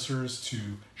 vasopressors to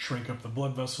shrink up the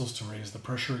blood vessels to raise the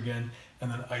pressure again, and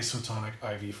then isotonic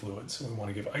IV fluids. And we want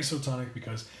to give isotonic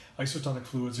because isotonic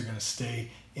fluids are going to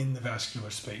stay in the vascular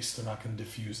space. They're not going to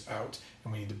diffuse out,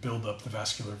 and we need to build up the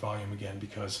vascular volume again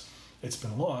because it's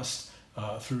been lost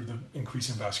through the increase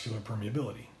in vascular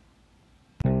permeability.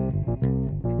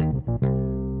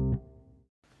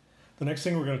 The next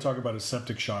thing we're going to talk about is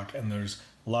septic shock, and there's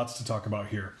lots to talk about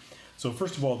here. So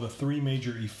first of all, the three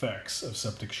major effects of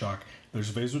septic shock. There's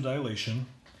vasodilation,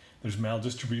 there's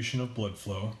maldistribution of blood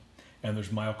flow, and there's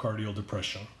myocardial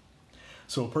depression.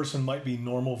 So a person might be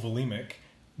normal volemic,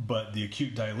 but the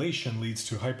acute dilation leads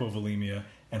to hypovolemia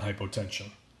and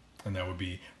hypotension, and that would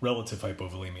be relative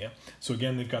hypovolemia. So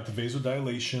again, they've got the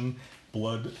vasodilation,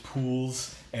 blood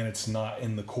pools, and it's not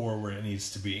in the core where it needs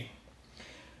to be.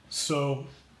 So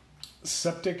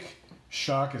septic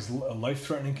shock is a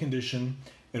life-threatening condition.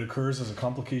 It occurs as a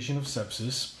complication of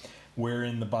sepsis,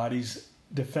 wherein the body's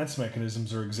defense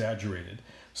mechanisms are exaggerated.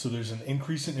 So there's an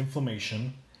increase in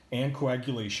inflammation and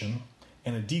coagulation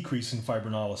and a decrease in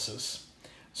fibrinolysis.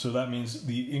 So that means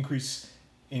the increase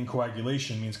in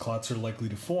coagulation means clots are likely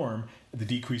to form. The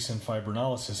decrease in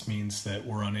fibrinolysis means that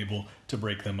we're unable to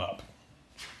break them up.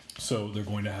 So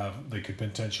they could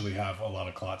potentially have a lot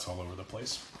of clots all over the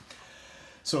place.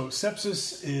 So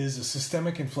sepsis is a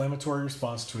systemic inflammatory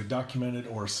response to a documented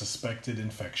or suspected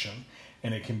infection.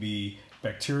 And it can be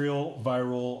bacterial,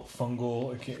 viral,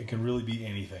 fungal. It can really be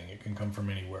anything. It can come from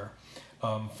anywhere.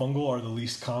 Fungal are the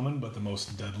least common, but the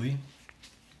most deadly.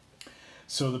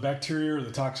 So the bacteria or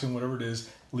the toxin, whatever it is,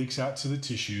 leaks out to the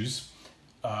tissues,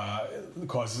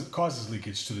 causes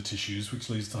leakage to the tissues, which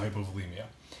leads to hypovolemia.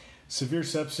 Severe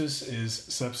sepsis is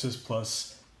sepsis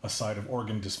plus a side of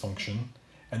organ dysfunction.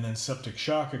 And then septic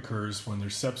shock occurs when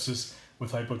there's sepsis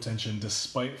with hypotension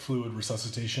despite fluid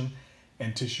resuscitation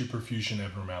and tissue perfusion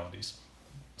abnormalities.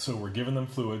 So we're giving them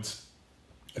fluids,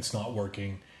 it's not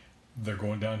working, they're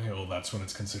going downhill, that's when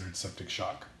it's considered septic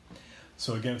shock.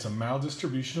 So again, it's a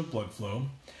maldistribution of blood flow.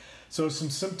 So some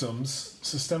symptoms,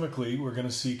 systemically, we're going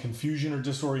to see confusion or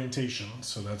disorientation.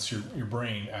 So that's your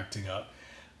brain acting up.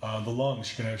 The lungs,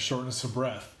 you're going to have shortness of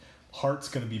breath. Heart's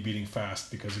going to be beating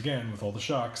fast because, again, with all the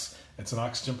shocks, it's an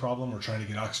oxygen problem. We're trying to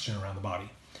get oxygen around the body.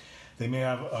 They may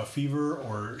have a fever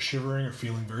or shivering or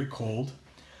feeling very cold,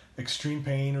 extreme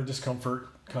pain or discomfort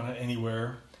kind of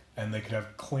anywhere, and they could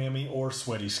have clammy or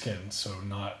sweaty skin, so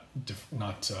not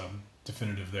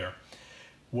definitive there.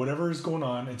 Whatever is going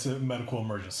on, it's a medical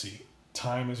emergency.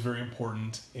 Time is very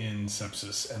important in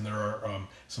sepsis, and there are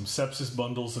some sepsis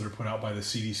bundles that are put out by the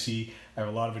CDC. I have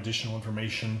a lot of additional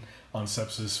information on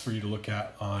sepsis for you to look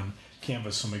at on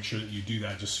Canvas, so make sure that you do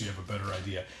that just so you have a better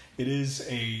idea. It is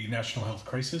a national health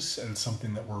crisis, and it's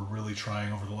something that we're really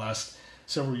trying over the last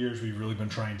several years. We've really been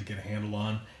trying to get a handle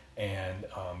on and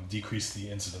decrease the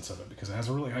incidence of it because it has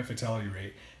a really high fatality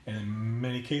rate, and in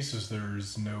many cases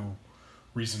there's no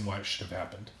reason why it should have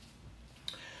happened.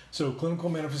 So clinical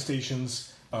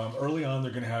manifestations, early on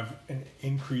they're going to have an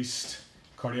increased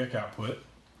cardiac output.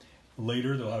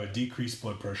 Later they'll have a decreased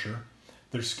blood pressure.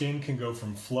 Their skin can go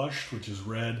from flushed, which is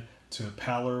red, to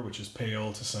pallor, which is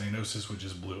pale, to cyanosis, which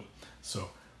is blue.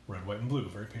 So red, white, and blue,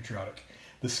 very patriotic.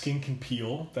 The skin can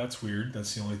peel. That's weird.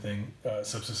 That's the only thing.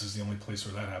 Sepsis is the only place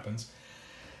where that happens.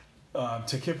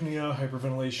 Tachypnea,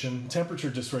 hyperventilation,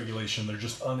 temperature dysregulation, they're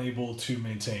just unable to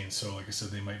maintain. So like I said,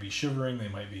 they might be shivering, they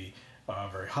might be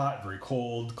very hot, very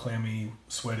cold, clammy,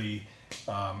 sweaty.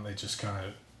 It just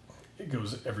it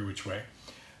goes every which way.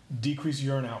 Decreased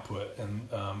urine output, and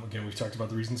again, we've talked about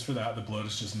the reasons for that. The blood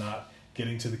is just not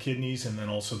getting to the kidneys, and then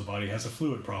also the body has a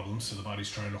fluid problem, so the body's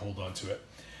trying to hold on to it.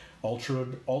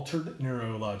 Altered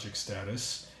neurologic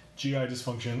status, GI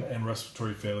dysfunction, and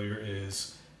respiratory failure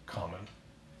is common.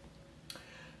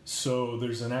 So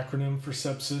there's an acronym for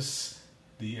sepsis.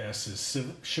 The S is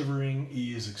shivering,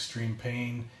 E is extreme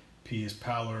pain, P is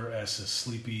pallor, S is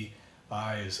sleepy,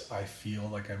 I is I feel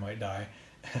like I might die,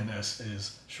 and S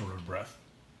is short of breath.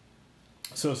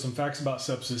 So some facts about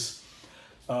sepsis.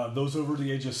 Those over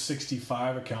the age of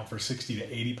 65 account for 60 to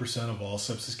 80% of all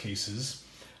sepsis cases.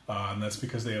 And that's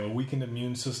because they have a weakened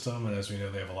immune system, and as we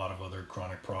know, they have a lot of other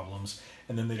chronic problems.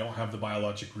 And then they don't have the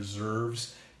biologic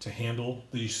reserves to handle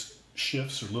these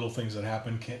shifts or little things that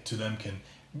happen to them can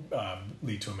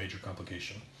lead to a major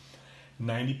complication.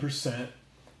 90%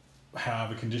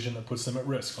 have a condition that puts them at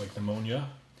risk, like pneumonia,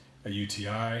 a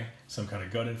UTI, some kind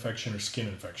of gut infection, or skin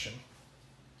infection.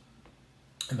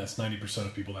 And that's 90%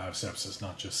 of people that have sepsis,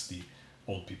 not just the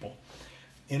old people.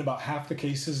 In about half the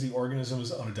cases, the organism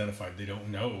is unidentified. They don't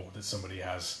know that somebody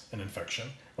has an infection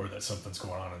or that something's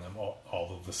going on in them.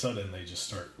 All of a sudden, they just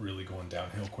start really going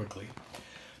downhill quickly.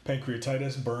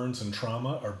 Pancreatitis, burns, and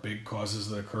trauma are big causes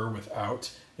that occur without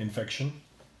infection.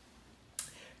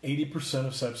 80%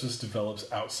 of sepsis develops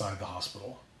outside the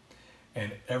hospital.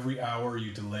 And every hour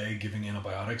you delay giving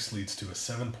antibiotics leads to a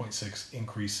 7.6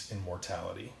 increase in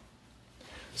mortality.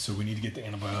 So we need to get the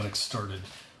antibiotics started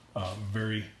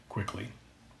very quickly.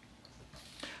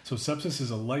 So sepsis is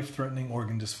a life-threatening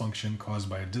organ dysfunction caused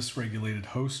by a dysregulated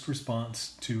host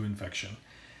response to infection.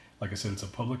 Like I said, it's a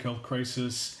public health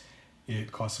crisis.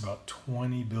 It costs about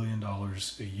 $20 billion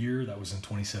a year. That was in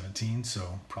 2017,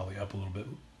 so probably up a little bit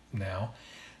now.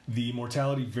 The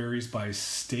mortality varies by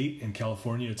state. In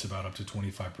California, it's about up to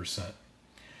 25%.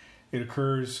 It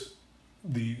occurs,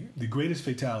 the greatest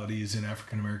fatality is in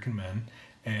African American men,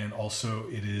 and also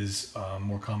it is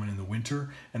more common in the winter,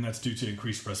 and that's due to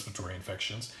increased respiratory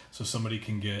infections. So somebody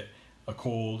can get a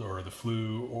cold or the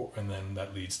flu, and then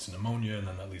that leads to pneumonia, and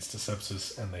then that leads to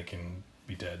sepsis, and they can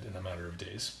be dead in a matter of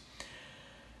days.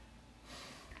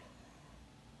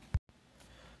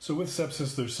 So with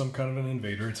sepsis, there's some kind of an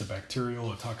invader. It's a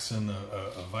bacterial, a toxin,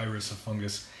 a virus, a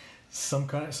fungus.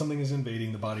 Something is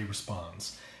invading, the body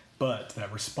responds. But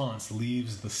that response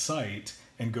leaves the site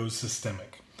and goes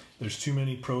systemic. There's too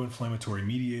many pro-inflammatory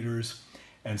mediators,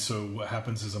 and so what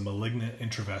happens is a malignant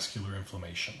intravascular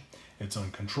inflammation. It's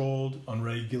uncontrolled,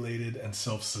 unregulated, and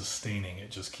self-sustaining. It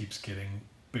just keeps getting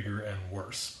bigger and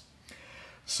worse.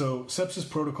 So sepsis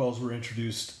protocols were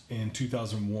introduced in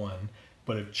 2001,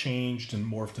 but have changed and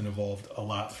morphed and evolved a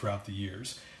lot throughout the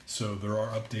years. So there are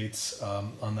updates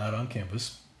on that on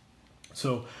Canvas.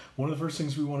 So one of the first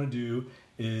things we want to do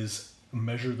is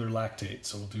measure their lactate.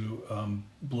 So we'll do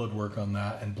blood work on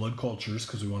that and blood cultures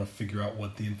because we want to figure out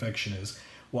what the infection is.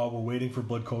 While we're waiting for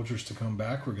blood cultures to come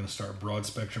back, we're going to start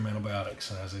broad-spectrum antibiotics.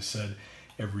 And as I said,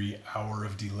 every hour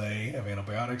of delay of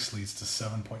antibiotics leads to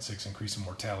 7.6 increase in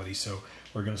mortality. So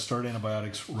we're going to start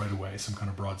antibiotics right away, some kind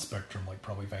of broad spectrum, like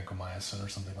probably vancomycin or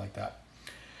something like that.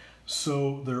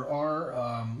 So there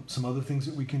are some other things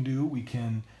that we can do. We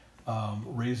can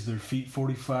raise their feet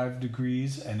 45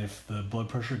 degrees, and if the blood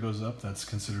pressure goes up, that's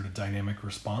considered a dynamic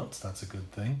response. That's a good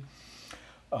thing.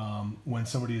 When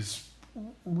somebody is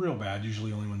real bad,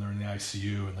 usually only when they're in the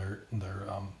ICU and they're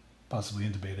possibly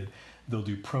intubated, they'll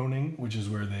do proning, which is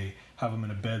where they have them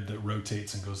in a bed that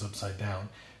rotates and goes upside down.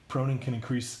 Proning can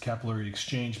increase capillary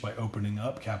exchange by opening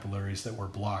up capillaries that were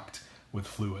blocked with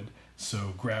fluid.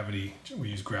 So gravity, we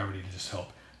use gravity to just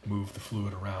help move the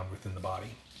fluid around within the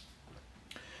body.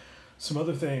 Some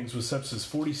other things with sepsis,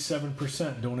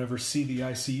 47% don't ever see the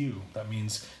ICU. That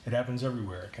means it happens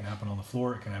everywhere. It can happen on the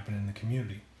floor, it can happen in the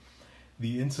community.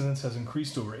 The incidence has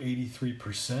increased over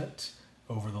 83%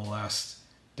 over the last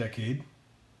decade,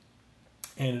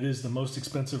 and it is the most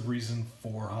expensive reason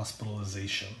for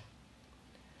hospitalization.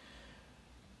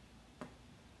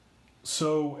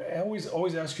 So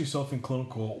always ask yourself in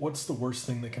clinical, what's the worst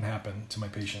thing that can happen to my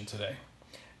patient today?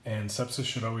 And sepsis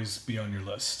should always be on your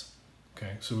list.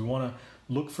 Okay, so we want to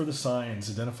look for the signs,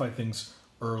 identify things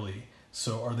early.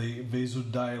 So are they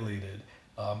vasodilated?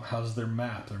 How's their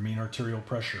MAP, their mean arterial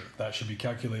pressure? That should be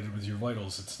calculated with your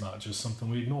vitals. It's not just something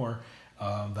we ignore.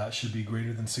 That should be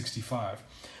greater than 65.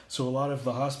 So a lot of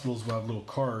the hospitals will have little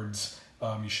cards.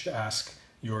 You should ask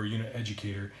your unit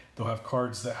educator. They'll have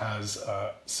cards that has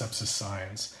sepsis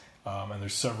signs, and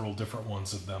there's several different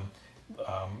ones of them,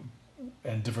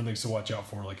 and different things to watch out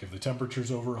for. Like if the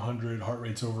temperature's over 100, heart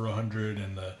rate's over 100,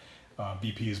 and the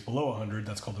BP is below 100,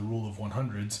 that's called the rule of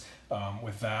 100s.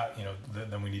 With that,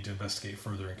 then we need to investigate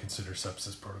further and consider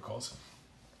sepsis protocols.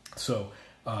 So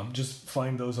just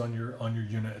find those on your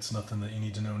unit. It's nothing that you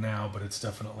need to know now, but it's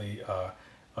definitely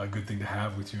a good thing to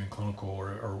have with you in clinical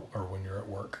or when you're at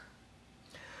work.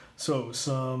 So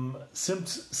some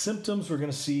symptoms we're going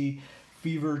to see: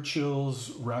 fever, chills,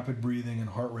 rapid breathing, and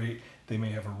heart rate. They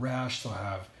may have a rash. They'll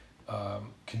have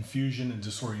confusion and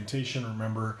disorientation.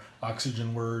 Remember,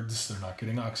 oxygen words, they're not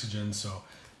getting oxygen, so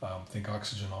think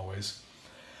oxygen always.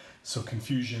 So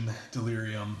confusion,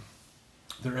 delirium.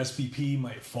 Their SBP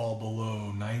might fall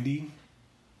below 90.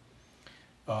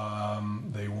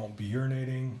 They won't be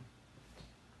urinating,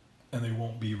 and they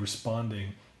won't be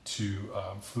responding to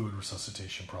fluid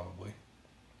resuscitation probably.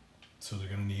 So they're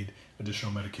going to need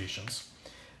additional medications.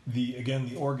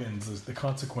 The organs, the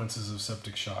consequences of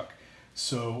septic shock.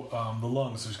 So the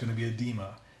lungs, there's going to be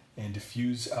edema and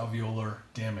diffuse alveolar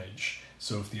damage.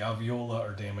 So if the alveoli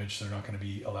are damaged, they're not going to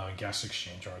be allowing gas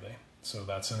exchange, are they? So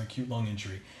that's an acute lung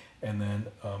injury. And then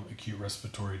acute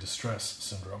respiratory distress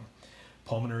syndrome.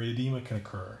 Pulmonary edema can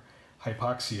occur.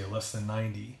 Hypoxia, less than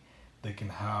 90. They can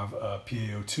have a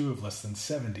PaO2 of less than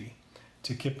 70.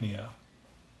 Tachypnea.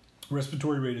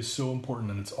 Respiratory rate is so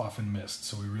important and it's often missed.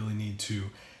 So we really need to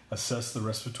assess the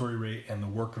respiratory rate and the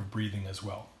work of breathing as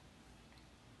well.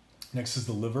 Next is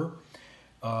the liver.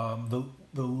 The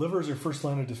liver is our first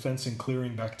line of defense in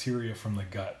clearing bacteria from the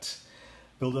gut.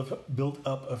 Build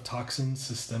up of toxins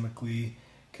systemically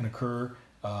can occur.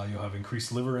 You'll have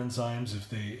increased liver enzymes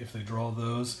if they draw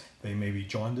those. They may be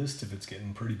jaundiced if it's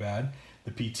getting pretty bad.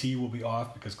 The PT will be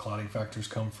off because clotting factors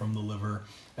come from the liver,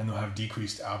 and they'll have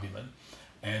decreased albumin.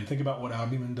 And think about what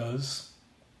albumin does.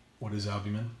 What is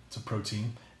albumin? It's a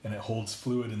protein, and it holds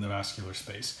fluid in the vascular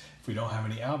space. If we don't have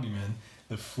any albumin,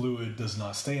 the fluid does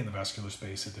not stay in the vascular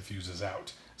space, it diffuses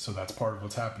out. So that's part of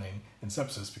what's happening in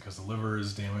sepsis because the liver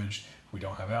is damaged, we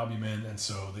don't have albumin, and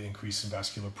so the increase in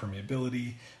vascular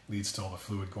permeability leads to all the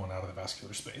fluid going out of the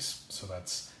vascular space. So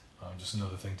that's just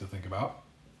another thing to think about.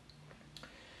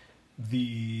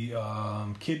 The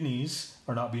kidneys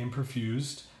are not being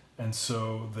perfused, and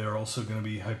so they're also going to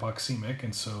be hypoxemic,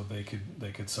 and so they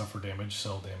could suffer damage,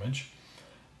 cell damage.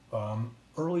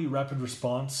 Early rapid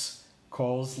response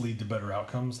calls lead to better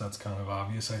outcomes. That's kind of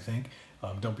obvious, I think.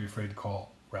 Don't be afraid to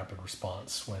call rapid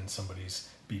response when somebody's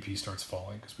BP starts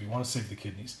falling because we want to save the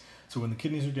kidneys. So when the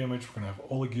kidneys are damaged, we're going to have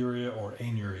oliguria or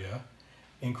anuria,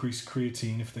 increased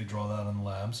creatine if they draw that on the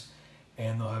labs,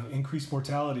 and they'll have increased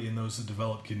mortality in those that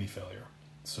develop kidney failure.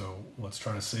 So let's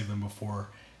try to save them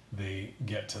before they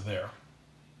get to there.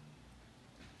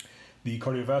 The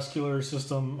cardiovascular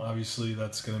system, obviously,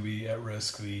 that's going to be at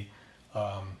risk. The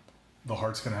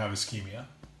heart's going to have ischemia,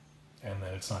 and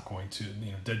then it's not going to,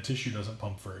 dead tissue doesn't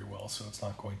pump very well, so it's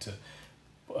not going to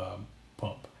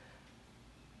pump.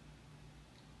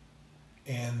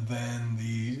 And then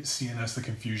the CNS, the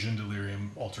confusion,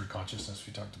 delirium, altered consciousness,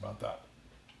 we talked about that.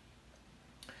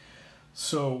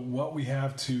 So what we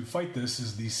have to fight this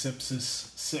is the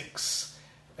sepsis 6,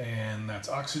 and that's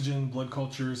oxygen, blood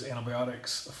cultures,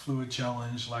 antibiotics, fluid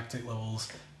challenge, lactate levels,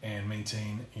 and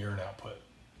maintain urine output.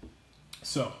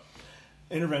 So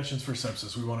interventions for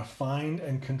sepsis. We want to find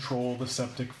and control the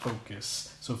septic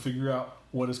focus. So figure out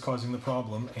what is causing the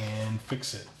problem and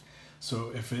fix it.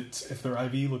 So if their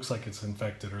IV looks like it's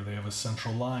infected, or they have a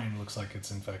central line looks like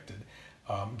it's infected,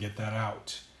 get that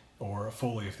out. Or a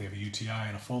Foley, if they have a UTI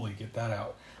and a Foley, get that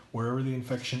out. Wherever the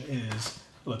infection is,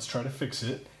 let's try to fix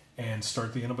it and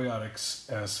start the antibiotics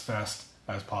as fast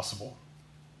as possible.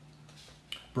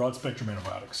 Broad spectrum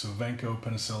antibiotics, so Vanco,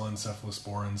 penicillin,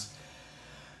 cephalosporins.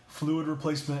 Fluid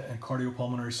replacement and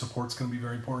cardiopulmonary support is going to be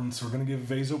very important. So we're going to give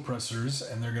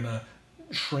vasopressors, and they're going to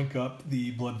shrink up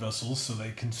the blood vessels so they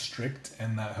constrict,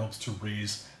 and that helps to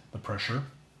raise the pressure.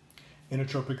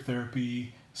 Inotropic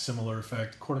therapy, similar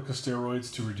effect.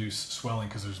 Corticosteroids to reduce swelling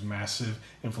because there's massive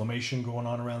inflammation going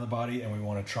on around the body, and we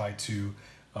want to try to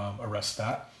arrest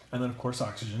that. And then, of course,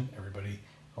 oxygen. Everybody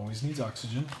always needs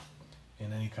oxygen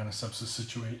in any kind of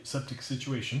septic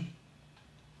situation.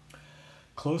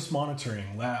 Close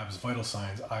monitoring, labs, vital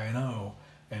signs, I&O.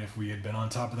 And if we had been on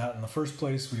top of that in the first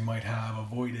place, we might have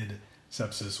avoided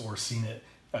sepsis or seen it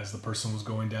as the person was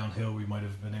going downhill. We might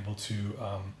have been able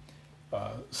to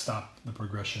stop the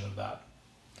progression of that.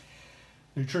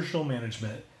 Nutritional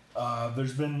management.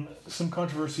 There's been some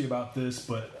controversy about this,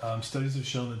 but studies have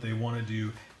shown that they want to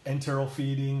do enteral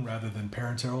feeding rather than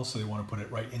parenteral, so they want to put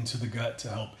it right into the gut to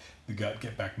help the gut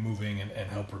get back moving and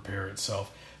help repair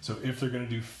itself. So if they're going to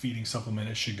do feeding supplement,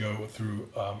 it should go through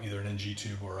either an NG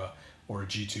tube or a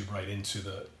G tube right into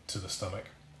the stomach.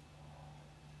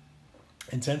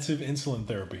 Intensive insulin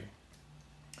therapy.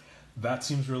 That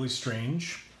seems really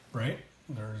strange, right?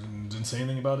 Didn't say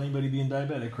anything about anybody being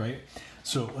diabetic, right?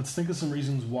 So let's think of some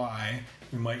reasons why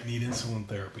we might need insulin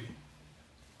therapy.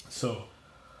 So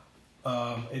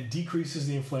it decreases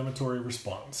the inflammatory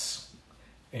response,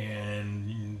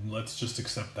 and let's just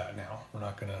accept that now. We're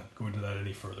not going to go into that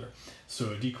any further.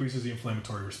 So it decreases the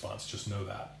inflammatory response, just know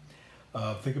that.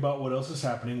 Think about what else is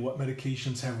happening. What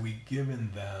medications have we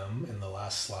given them in the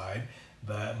last slide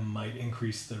that might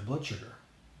increase their blood sugar?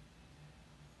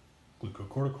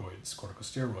 Glucocorticoids,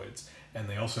 corticosteroids, and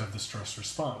they also have the stress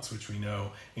response, which we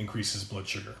know increases blood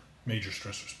sugar. Major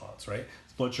stress response, right?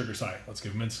 Blood sugar's high. Let's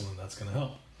give them insulin. That's going to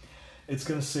help. It's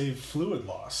going to save fluid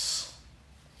loss.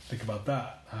 Think about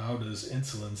that. How does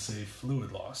insulin save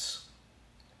fluid loss?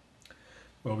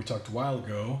 Well, we talked a while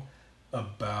ago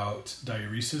about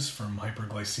diuresis from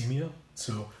hyperglycemia.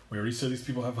 So we already said these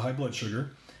people have high blood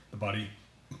sugar. The body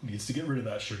needs to get rid of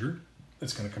that sugar.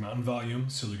 It's going to come out in volume,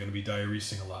 so they're going to be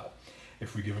diuresing a lot.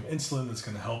 If we give them insulin, that's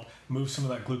going to help move some of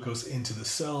that glucose into the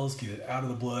cells, get it out of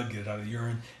the blood, get it out of the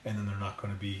urine, and then they're not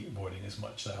going to be voiding as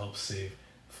much. That helps save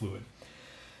fluid.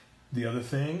 The other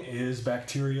thing is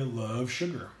bacteria love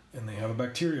sugar, and they have a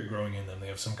bacteria growing in them. They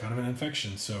have some kind of an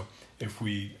infection. So if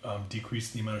we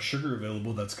decrease the amount of sugar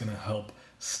available, that's going to help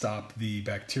stop the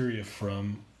bacteria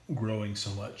from growing so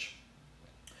much.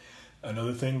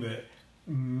 Another thing that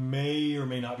may or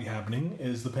may not be happening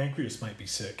is the pancreas might be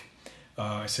sick.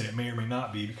 I say it may or may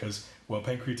not be because, well,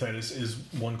 pancreatitis is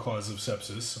one cause of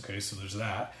sepsis, okay, so there's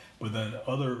that. But then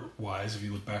otherwise, if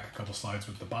you look back a couple slides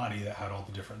with the body that had all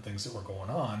the different things that were going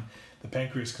on, the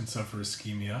pancreas can suffer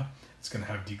ischemia. It's going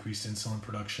to have decreased insulin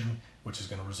production, which is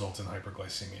going to result in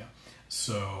hyperglycemia.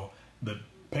 So the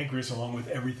pancreas, along with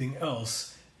everything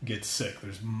else, gets sick.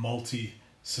 There's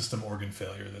multi-system organ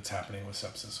failure that's happening with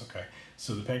sepsis, okay?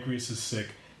 So the pancreas is sick,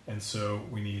 and so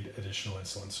we need additional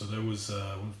insulin. So there was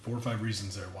 4 or 5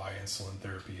 reasons there why insulin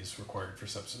therapy is required for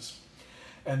sepsis.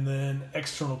 And then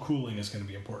external cooling is going to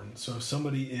be important. So if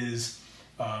somebody is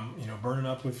burning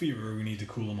up with fever, we need to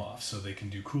cool them off. So they can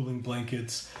do cooling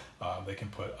blankets. They can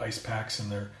put ice packs in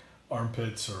their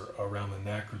armpits or around the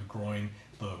neck or the groin,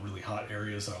 the really hot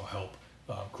areas that will help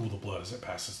cool the blood as it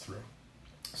passes through.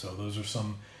 So those are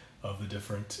some of the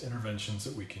different interventions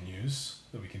that we can use,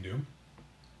 that we can do.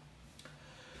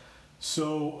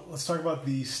 So let's talk about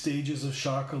the stages of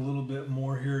shock a little bit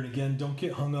more here. And again, don't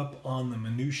get hung up on the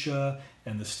minutia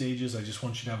and the stages. I just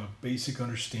want you to have a basic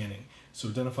understanding. So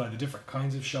identify the different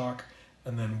kinds of shock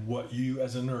and then what you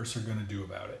as a nurse are going to do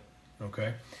about it.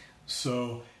 Okay?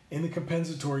 So in the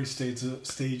compensatory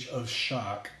stage of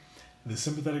shock, the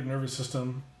sympathetic nervous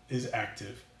system is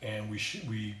active, and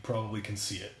we probably can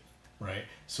see it, right?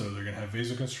 So they're going to have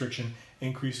vasoconstriction,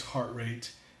 increased heart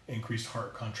rate, increased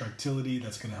heart contractility.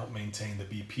 That's going to help maintain the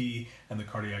BP and the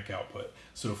cardiac output.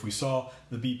 So if we saw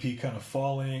the BP kind of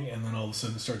falling and then all of a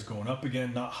sudden it starts going up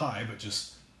again, not high, but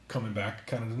just coming back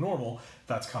kind of to normal,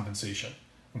 that's compensation.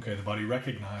 Okay, the body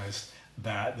recognized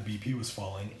that the BP was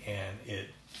falling, and it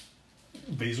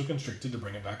vasoconstricted to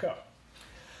bring it back up.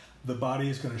 The body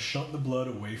is going to shunt the blood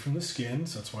away from the skin,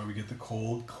 so that's why we get the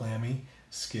cold, clammy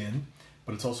skin.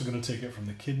 But it's also going to take it from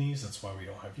the kidneys. That's why we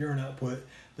don't have urine output.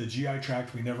 The GI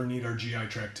tract, we never need our GI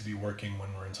tract to be working when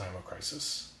we're in time of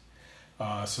crisis.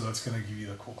 So that's going to give you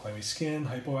the cool, clammy skin,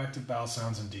 hypoactive bowel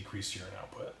sounds, and decreased urine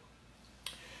output.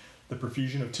 The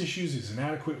perfusion of tissues is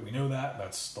inadequate. We know that.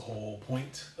 That's the whole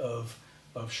point of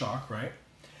shock, right?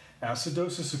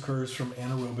 Acidosis occurs from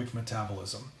anaerobic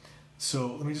metabolism.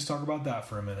 So let me just talk about that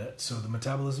for a minute. So the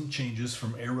metabolism changes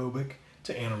from aerobic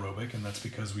to anaerobic, and that's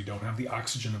because we don't have the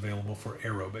oxygen available for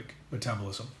aerobic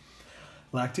metabolism.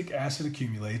 Lactic acid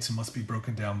accumulates and must be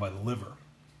broken down by the liver.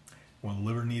 Well, the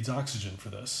liver needs oxygen for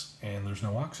this, and there's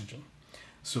no oxygen.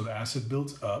 So the acid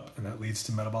builds up, and that leads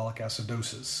to metabolic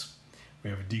acidosis. We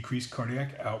have a decreased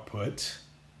cardiac output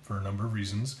for a number of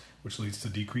reasons, which leads to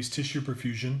decreased tissue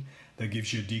perfusion. That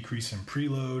gives you a decrease in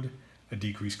preload, a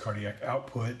decreased cardiac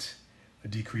output, a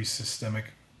decreased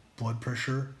systemic blood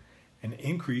pressure, an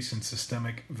increase in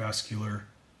systemic vascular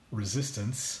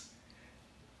resistance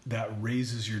that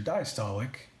raises your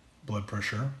diastolic blood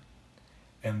pressure,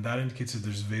 and that indicates that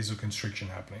there's vasoconstriction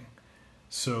happening.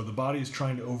 So the body is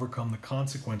trying to overcome the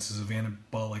consequences of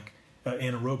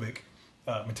anaerobic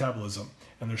metabolism,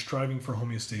 and they're striving for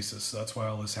homeostasis. So that's why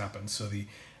all this happens. So the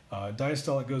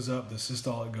diastolic goes up, the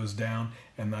systolic goes down,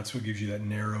 and that's what gives you that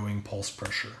narrowing pulse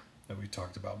pressure that we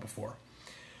talked about before.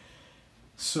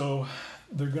 So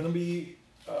they're going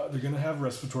to have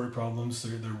respiratory problems.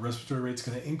 Their respiratory rate's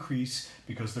going to increase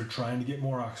because they're trying to get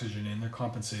more oxygen in. They're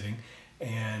compensating,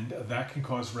 and that can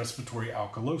cause respiratory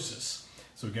alkalosis.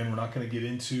 So again, we're not going to get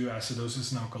into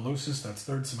acidosis and alkalosis. That's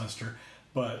third semester.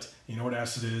 But you know what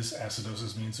acid is?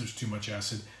 Acidosis means there's too much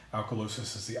acid.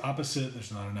 Alkalosis is the opposite.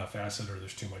 There's not enough acid, or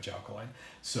there's too much alkaline.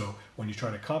 So when you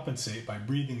try to compensate by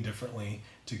breathing differently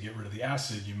to get rid of the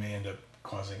acid, you may end up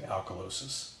causing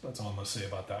alkalosis. That's all I'm going to say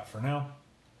about that for now.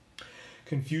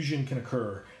 Confusion can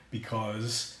occur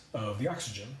because of the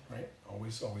oxygen, right?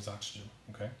 Always oxygen,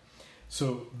 okay?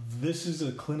 So this is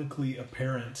a clinically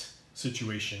apparent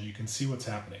situation. You can see what's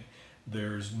happening.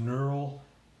 There's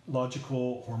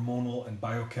neurological, hormonal, and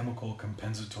biochemical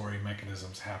compensatory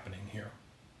mechanisms happening here.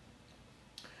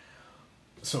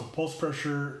 So pulse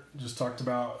pressure, just talked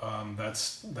about,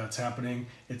 that's happening.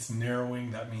 It's narrowing.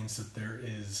 That means that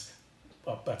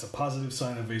that's a positive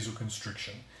sign of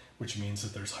vasoconstriction, which means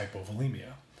that there's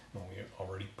hypovolemia. Well, we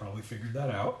already probably figured that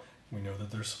out. We know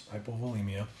that there's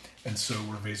hypovolemia, and so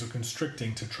we're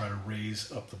vasoconstricting to try to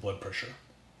raise up the blood pressure.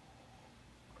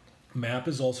 MAP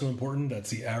is also important. That's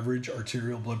the average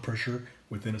arterial blood pressure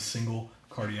within a single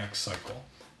cardiac cycle.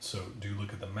 So do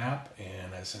look at the MAP,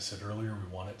 and as I said earlier, we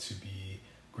want it to be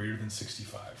greater than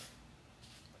 65.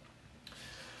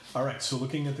 All right, so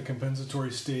looking at the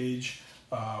compensatory stage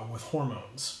with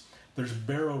hormones. There's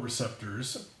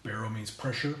baroreceptors. Baro means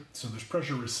pressure. So there's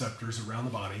pressure receptors around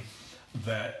the body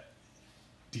that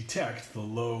detect the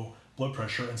low blood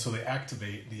pressure, and so they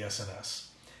activate the SNS.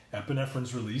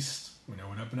 Epinephrine's released. We know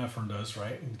what epinephrine does,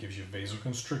 right? It gives you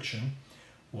vasoconstriction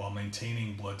while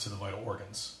maintaining blood to the vital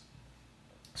organs.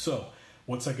 So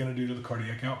what's that going to do to the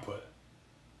cardiac output?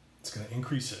 It's going to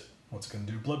increase it. What's it going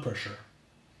to do to blood pressure?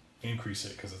 Increase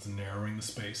it, because it's narrowing the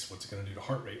space. What's it going to do to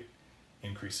heart rate?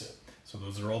 Increase it. So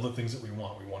those are all the things that we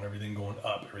want. We want everything going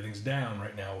up. Everything's down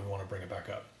right now. We want to bring it back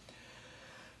up.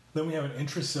 Then we have an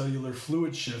intracellular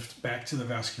fluid shift back to the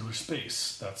vascular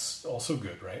space. That's also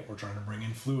good, right? We're trying to bring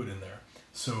in fluid in there.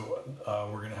 So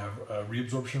we're going to have a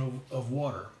reabsorption of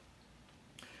water.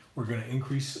 We're going to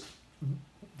increase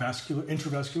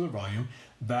intravascular volume.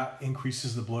 That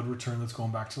increases the blood return that's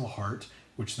going back to the heart,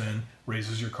 which then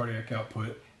raises your cardiac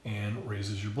output and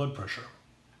raises your blood pressure.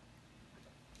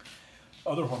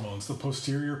 Other hormones, the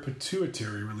posterior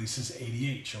pituitary releases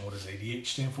ADH. And what does ADH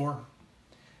stand for?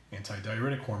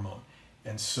 Antidiuretic hormone.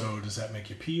 And so does that make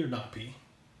you pee or not pee?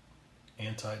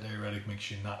 Antidiuretic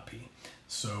makes you not pee.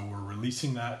 So we're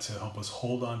releasing that to help us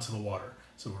hold on to the water.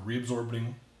 So we're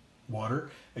reabsorbing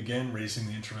water, again, raising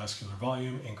the intravascular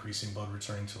volume, increasing blood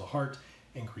returning to the heart,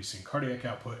 increasing cardiac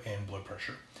output and blood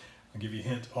pressure. I'll give you a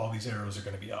hint, all these arrows are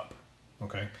going to be up.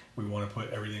 Okay, we want to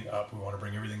put everything up. We want to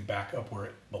bring everything back up where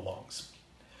it belongs.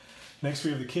 Next,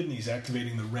 we have the kidneys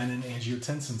activating the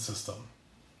renin-angiotensin system.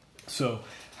 So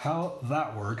how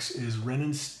that works is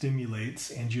renin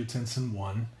stimulates angiotensin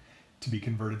 1 to be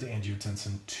converted to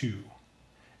angiotensin 2.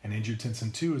 And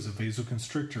angiotensin 2 is a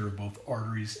vasoconstrictor of both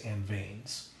arteries and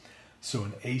veins. So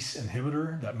an ACE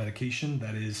inhibitor, that medication,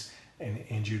 that is an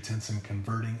angiotensin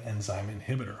converting enzyme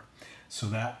inhibitor. So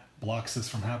that blocks this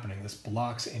from happening. This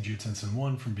blocks angiotensin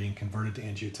 1 from being converted to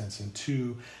angiotensin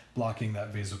 2, blocking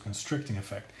that vasoconstricting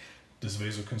effect. Does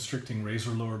vasoconstricting raise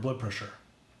or lower blood pressure?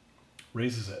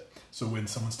 Raises it. So when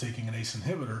someone's taking an ACE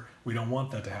inhibitor, we don't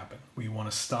want that to happen. We want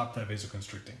to stop that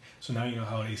vasoconstricting. So now you know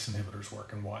how ACE inhibitors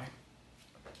work and why.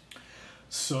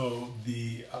 So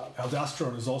the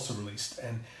aldosterone is also released,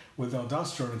 and with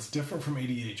aldosterone, it's different from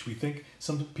ADH.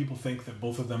 Some people think that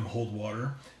both of them hold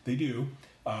water. They do,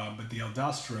 but the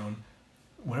aldosterone,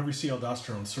 whenever you see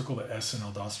aldosterone, circle the S in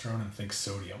aldosterone and think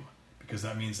sodium, because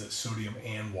that means that sodium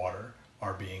and water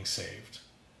are being saved.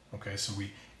 Okay, so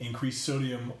we increase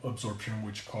sodium absorption,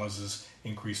 which causes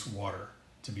increased water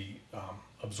to be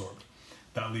absorbed.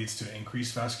 That leads to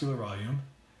increased vascular volume,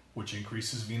 which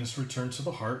increases venous return to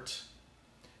the heart,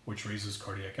 which raises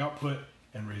cardiac output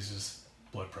and raises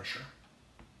blood pressure.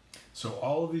 So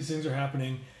all of these things are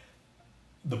happening.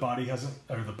 The body hasn't,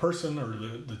 or the person or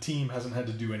the team hasn't had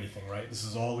to do anything, right? This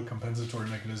is all the compensatory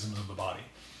mechanisms of the body.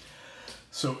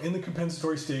 So in the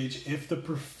compensatory stage, if the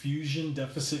perfusion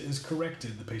deficit is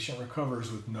corrected, the patient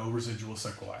recovers with no residual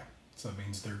sequelae. So that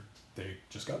means they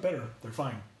just got better, they're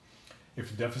fine. If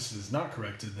the deficit is not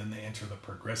corrected, then they enter the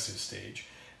progressive stage.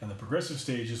 And the progressive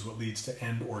stage is what leads to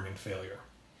end organ failure.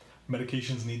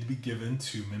 Medications need to be given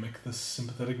to mimic the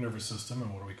sympathetic nervous system,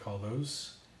 and what do we call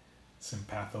those?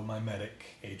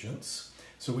 Sympathomimetic agents.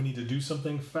 So we need to do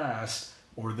something fast,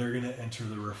 or they're going to enter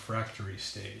the refractory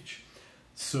stage.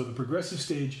 So the progressive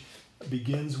stage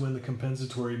begins when the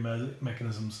compensatory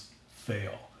mechanisms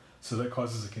fail. So that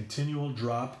causes a continual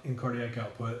drop in cardiac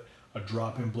output, a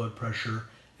drop in blood pressure,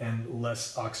 and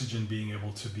less oxygen being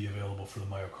able to be available for the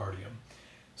myocardium.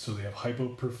 So they have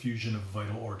hypoperfusion of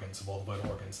vital organs, of all the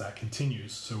vital organs. That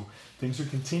continues. So things are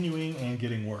continuing and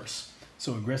getting worse.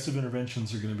 So aggressive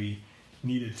interventions are going to be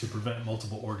needed to prevent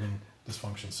multiple organ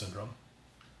dysfunction syndrome.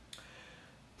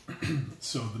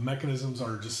 So the mechanisms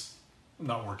are just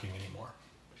not working anymore.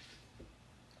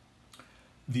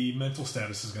 The mental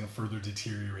status is going to further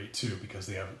deteriorate too, because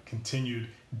they have continued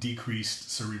decreased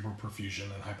cerebral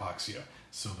perfusion and hypoxia.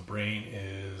 So the brain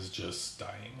is just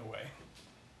dying away.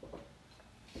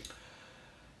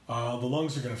 The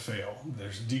lungs are going to fail.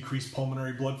 There's decreased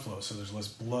pulmonary blood flow, so there's less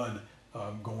blood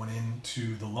going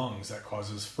into the lungs. That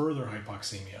causes further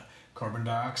hypoxemia. Carbon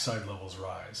dioxide levels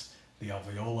rise. The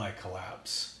alveoli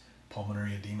collapse.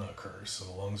 Pulmonary edema occurs, so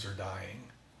the lungs are dying.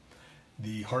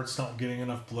 The heart's not getting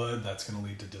enough blood. That's going to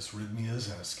lead to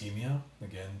dysrhythmias and ischemia.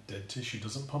 Again, dead tissue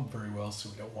doesn't pump very well, so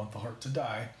we don't want the heart to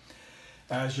die.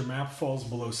 As your MAP falls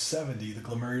below 70, the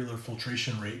glomerular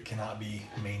filtration rate cannot be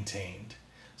maintained.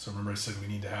 So remember I said we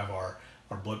need to have our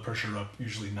blood pressure up.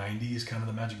 Usually 90 is kind of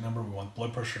the magic number. We want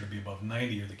blood pressure to be above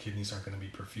 90 or the kidneys aren't going to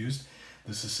be perfused.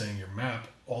 This is saying your MAP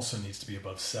also needs to be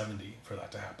above 70 for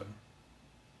that to happen.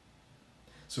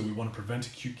 So we want to prevent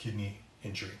acute kidney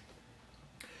injury.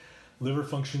 Liver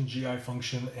function, GI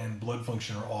function, and blood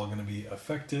function are all going to be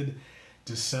affected.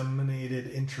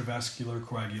 Disseminated intravascular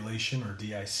coagulation, or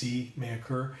DIC, may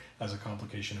occur as a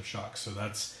complication of shock. So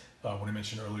that's what I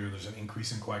mentioned earlier. There's an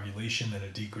increase in coagulation and a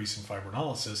decrease in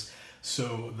fibrinolysis.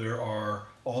 So there are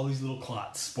all these little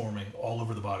clots forming all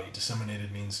over the body.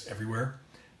 Disseminated means everywhere.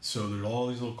 So there's all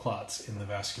these little clots in the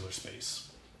vascular space.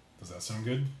 Does that sound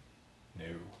good?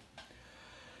 No.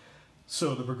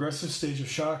 So the progressive stage of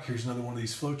shock, here's another one of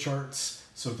these flow charts.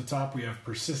 So at the top we have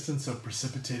persistence of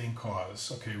precipitating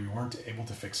cause. Okay, we weren't able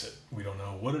to fix it. We don't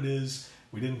know what it is.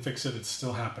 We didn't fix it. It's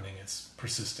still happening. It's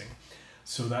persisting.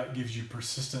 So that gives you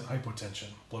persistent hypotension.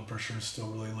 Blood pressure is still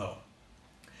really low.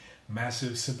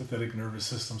 Massive sympathetic nervous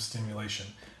system stimulation.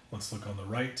 Let's look on the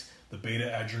right. The beta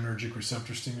adrenergic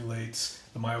receptor stimulates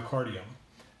the myocardium,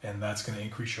 and that's going to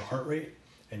increase your heart rate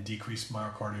and decrease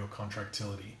myocardial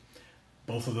contractility.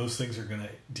 Both of those things are going to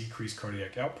decrease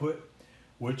cardiac output,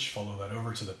 which follow that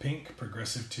over to the pink,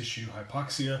 progressive tissue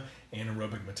hypoxia,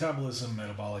 anaerobic metabolism,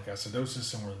 metabolic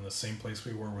acidosis, and we're in the same place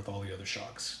we were with all the other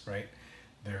shocks, right?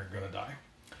 They're going to die.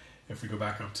 If we go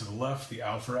back up to the left, the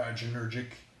alpha adrenergic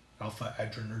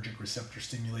receptor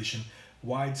stimulation,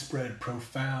 widespread,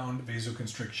 profound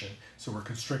vasoconstriction. So we're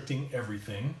constricting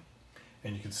everything,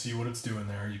 and you can see what it's doing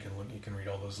there. You can read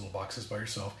all those little boxes by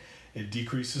yourself. It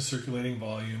decreases circulating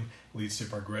volume, leads to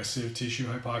progressive tissue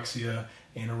hypoxia,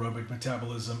 anaerobic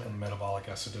metabolism, and metabolic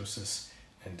acidosis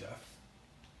and death.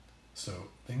 So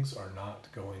things are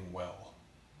not going well.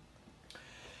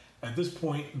 At this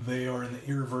point, they are in the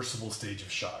irreversible stage of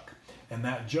shock, and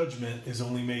that judgment is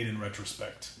only made in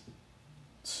retrospect.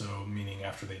 So, meaning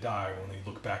after they die, when they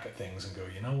look back at things and go,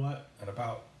 you know what, at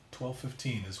about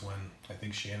 12:15 is when I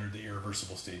think she entered the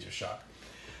irreversible stage of shock.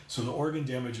 So the organ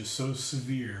damage is so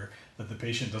severe that the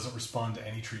patient doesn't respond to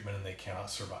any treatment and they cannot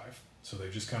survive. So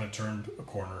they've just kind of turned a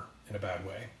corner in a bad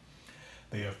way.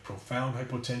 They have profound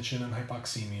hypotension and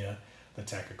hypoxemia. The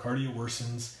tachycardia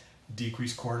worsens,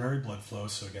 decreased coronary blood flow.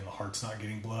 So again, the heart's not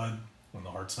getting blood. When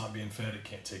the heart's not being fed, it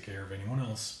can't take care of anyone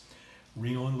else.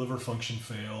 Renal and liver function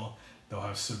fail. They'll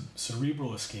have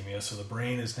cerebral ischemia, so the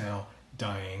brain is now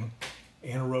dying.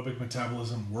 Anaerobic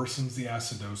metabolism worsens the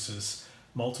acidosis.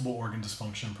 Multiple organ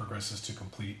dysfunction progresses to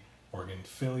complete organ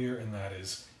failure, and that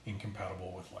is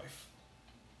incompatible with life.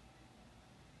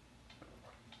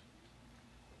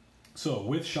 So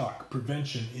with shock,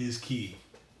 prevention is key.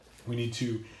 We need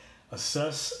to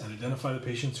assess and identify the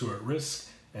patients who are at risk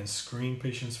and screen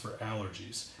patients for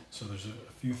allergies. So there's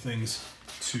a few things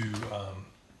to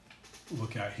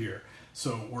look at here.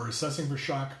 So we're assessing for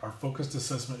shock. Our focused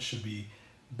assessment should be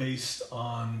based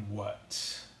on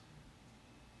what?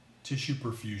 Tissue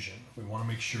perfusion. We want to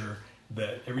make sure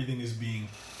that everything is being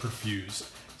perfused.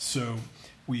 So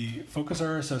we focus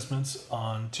our assessments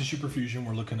on tissue perfusion.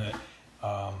 We're looking at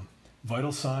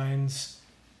vital signs,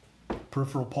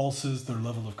 peripheral pulses, their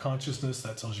level of consciousness.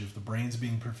 That tells you if the brain's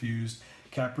being perfused.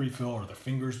 Cap refill, or the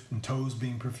fingers and toes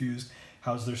being perfused.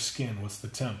 How's their skin? What's the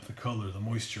temp, the color, the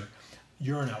moisture?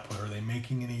 Urine output. Are they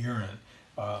making any urine?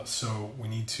 So we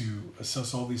need to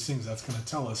assess all these things. That's going to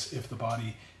tell us if the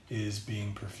body is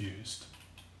being perfused.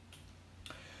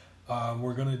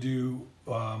 We're going to do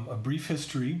a brief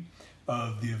history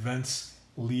of the events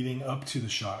leading up to the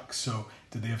shock. So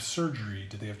did they have surgery?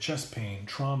 Did they have chest pain,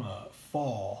 trauma,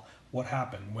 fall? What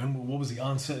happened? What was the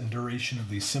onset and duration of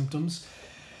these symptoms?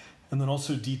 And then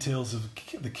also details of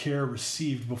the care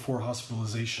received before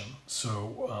hospitalization.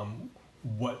 So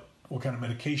what kind of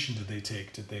medication did they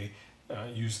take? Did they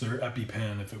use their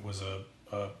EpiPen if it was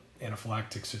a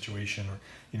anaphylactic situation? Or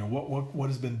what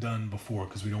has been done before,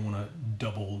 because we don't want to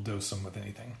double dose them with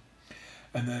anything.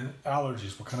 And then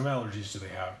allergies. What kind of allergies do they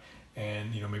have?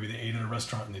 And maybe they ate at a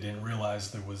restaurant and they didn't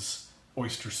realize there was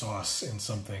oyster sauce in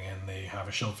something and they have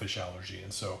a shellfish allergy,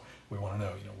 and so we want to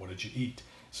know, what did you eat,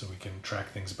 so we can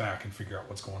track things back and figure out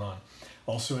what's going on.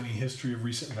 Also, any history of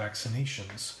recent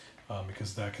vaccinations,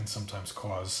 because that can sometimes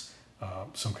cause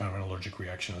some kind of an allergic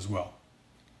reaction as well.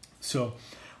 So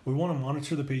we want to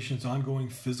monitor the patient's ongoing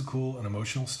physical and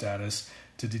emotional status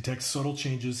to detect subtle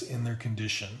changes in their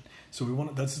condition. So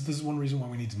this is one reason why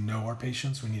we need to know our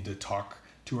patients. We need to talk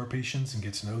to our patients and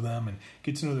get to know them and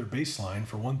get to know their baseline,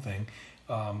 for one thing.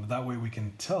 That way we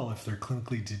can tell if they're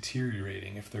clinically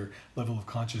deteriorating, if their level of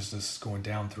consciousness is going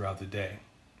down throughout the day.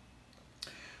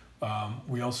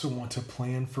 We also want to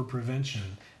plan for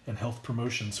prevention and health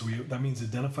promotion. So that means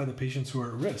identify the patients who are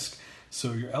at risk.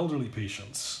 So your elderly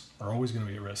patients are always going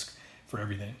to be at risk for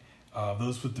everything.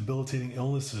 Those with debilitating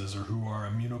illnesses or who are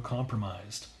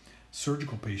immunocompromised,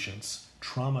 surgical patients,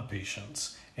 trauma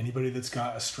patients, anybody that's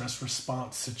got a stress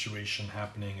response situation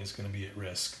happening is going to be at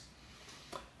risk.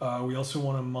 We also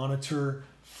want to monitor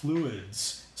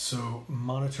fluids. So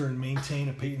monitor and maintain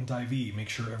a patent IV. Make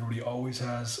sure everybody always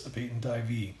has a patent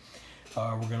IV.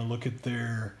 We're going to look at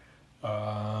their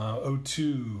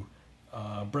O2,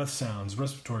 breath sounds,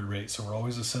 respiratory rate. So we're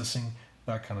always assessing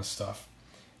that kind of stuff.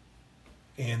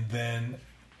 And then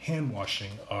hand washing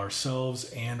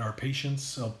ourselves and our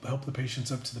patients. Help the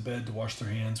patients up to the bed to wash their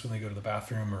hands when they go to the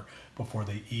bathroom or before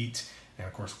they eat. And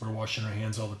of course, we're washing our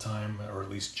hands all the time, or at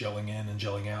least gelling in and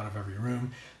gelling out of every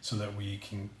room, so that we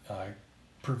can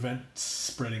prevent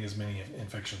spreading as many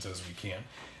infections as we can.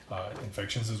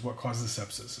 Infections is what causes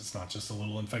sepsis. It's not just a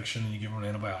little infection and you give them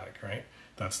an antibiotic, right?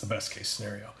 That's the best case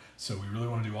scenario. So we really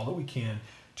want to do all that we can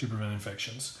to prevent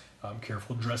infections.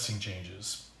 Careful dressing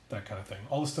changes, that kind of thing.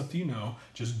 All the stuff that you know,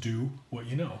 just do what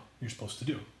you know you're supposed to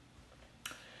do.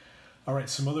 All right,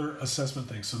 some other assessment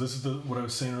things. So this is what I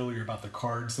was saying earlier about the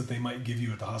cards that they might give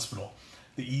you at the hospital.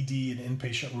 The ED and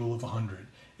inpatient rule of 100.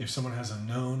 If someone has a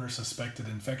known or suspected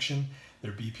infection,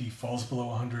 their BP falls below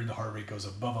 100, the heart rate goes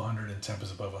above 100, and temp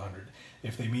is above 100.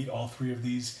 If they meet all three of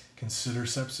these, consider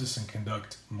sepsis and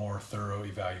conduct more thorough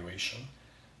evaluation.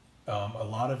 A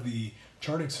lot of the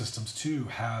charting systems too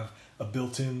have a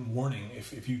built-in warning.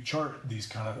 If you chart these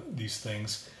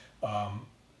things,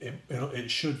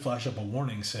 it should flash up a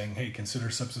warning saying, "Hey, consider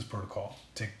sepsis protocol.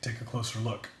 Take a closer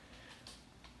look."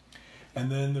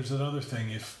 And then there's another thing.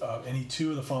 If any two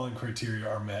of the following criteria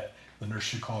are met, the nurse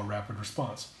should call a rapid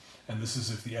response. And this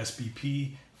is if the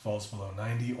SBP falls below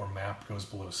 90 or MAP goes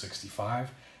below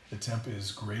 65. The temp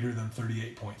is greater than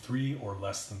 38.3 or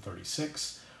less than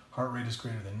 36. Heart rate is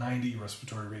greater than 90.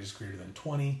 Respiratory rate is greater than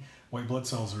 20. White blood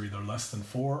cells are either less than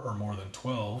 4 or more than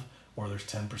 12, or there's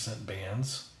 10%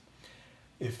 bands.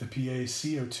 if the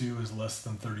PaCO2 is less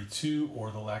than 32 or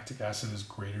the lactic acid is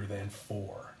greater than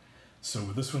 4. So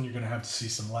with this one, you're going to have to see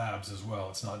some labs as well.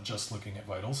 It's not just looking at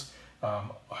vitals.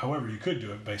 However, you could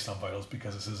do it based on vitals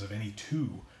because it says if any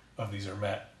 2 of these are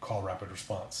met, call rapid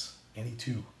response. Any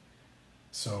 2.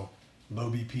 So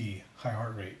low BP, high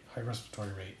heart rate, high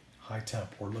respiratory rate, high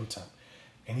temp or low temp.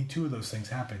 Any 2 of those things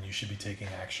happen, you should be taking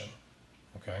action.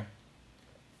 Okay?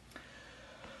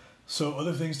 So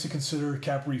other things to consider,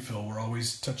 cap refill. We're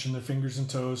always touching their fingers and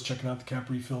toes, checking out the cap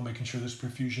refill, making sure there's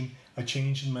perfusion. A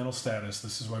change in mental status.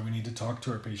 This is why we need to talk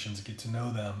to our patients, get to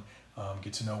know them,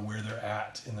 get to know where they're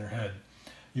at in their head.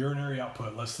 Urinary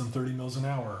output, less than 30 mils an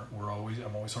hour.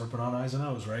 I'm always harping on I's and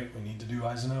O's, right? We need to do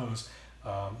I's and O's.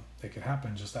 They can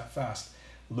happen just that fast.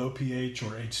 Low pH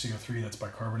or HCO3, that's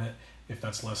bicarbonate. If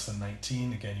that's less than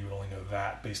 19, again, you would only know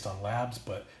that based on labs,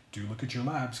 but do look at your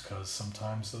labs because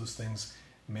sometimes those things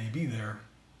may be there.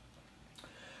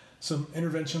 Some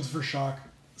interventions for shock,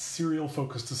 serial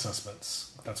focused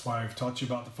assessments. That's why I've taught you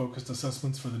about the focused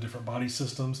assessments for the different body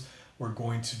systems. We're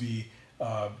going to be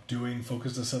doing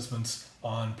focused assessments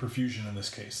on perfusion in this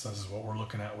case. This is what we're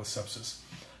looking at with sepsis.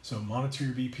 So monitor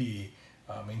your BP,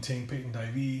 maintain patent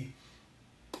IV,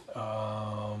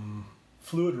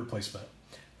 fluid replacement.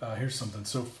 Here's something.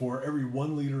 So for every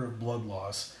 1 liter of blood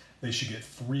loss, they should get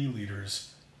 3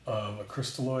 liters of a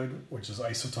crystalloid, which is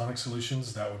isotonic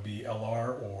solutions. That would be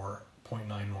LR or 0.9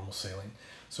 normal saline.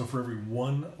 So for every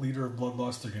 1 liter of blood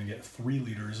loss, they're going to get 3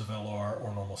 liters of LR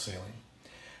or normal saline.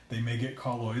 They may get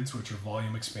colloids, which are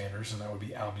volume expanders, and that would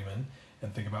be albumin.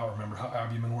 And remember how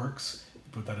albumin works. You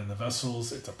put that in the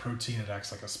vessels. It's a protein. It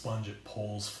acts like a sponge. It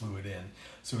pulls fluid in.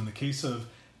 So in the case of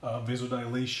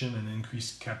vasodilation and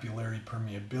increased capillary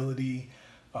permeability,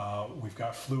 we've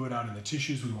got fluid out in the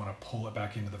tissues. We want to pull it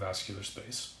back into the vascular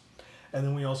space. And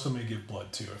then we also may give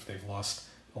blood too. If they've lost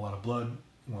a lot of blood,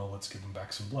 well, let's give them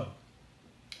back some blood.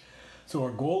 So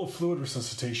our goal of fluid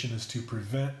resuscitation is to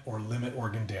prevent or limit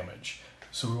organ damage.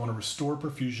 So we want to restore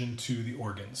perfusion to the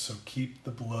organs. So keep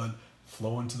the blood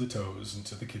flowing to the toes,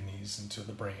 into the kidneys, into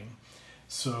the brain.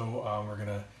 So we're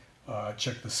going to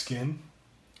check the skin,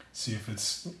 see if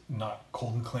it's not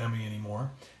cold and clammy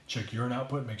anymore. Check urine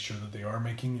output, make sure that they are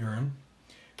making urine.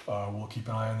 We'll keep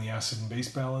an eye on the acid and base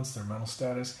balance, their mental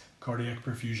status, cardiac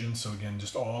perfusion. So again,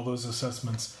 just all those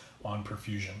assessments on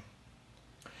perfusion.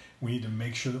 We need to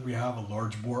make sure that we have a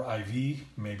large bore IV,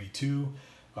 maybe 2.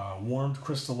 Warmed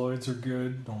crystalloids are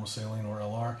good, normal saline or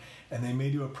LR, and they may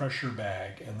do a pressure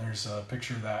bag, and there's a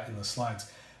picture of that in the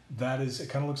slides. That is, it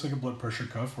kind of looks like a blood pressure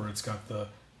cuff where it's got the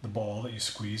ball that you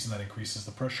squeeze and that increases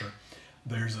the pressure.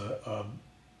 There's a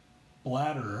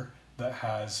bladder that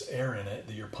has air in it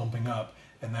that you're pumping up,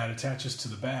 and that attaches to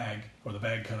the bag, or the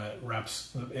bag kind of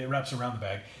wraps around the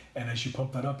bag, and as you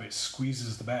pump that up, it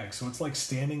squeezes the bag. So it's like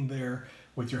standing there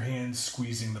with your hands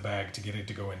squeezing the bag to get it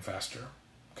to go in faster.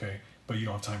 Okay, but you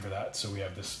don't have time for that, so we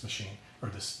have this machine, or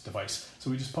this device. So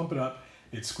we just pump it up,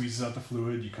 it squeezes out the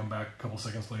fluid, you come back a couple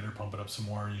seconds later, pump it up some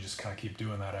more, and you just kind of keep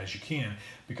doing that as you can,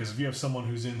 because if you have someone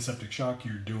who's in septic shock,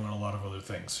 you're doing a lot of other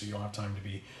things, so you don't have time to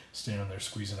be standing there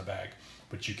squeezing a bag,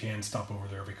 but you can stop over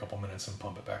there every couple minutes and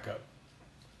pump it back up.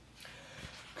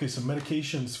 Okay, so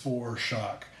medications for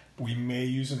shock. We may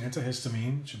use an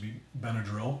antihistamine, which would be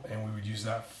Benadryl, and we would use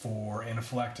that for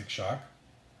anaphylactic shock.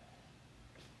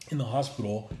 In the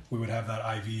hospital, we would have that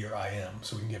IV or IM,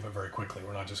 so we can give it very quickly.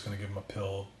 We're not just going to give them a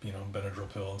pill, Benadryl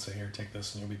pill, and say, here, take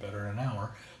this and you'll be better in an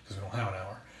hour, because we don't have an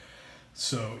hour.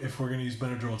 So if we're going to use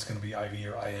Benadryl, it's going to be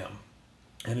IV or IM.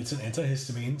 And it's an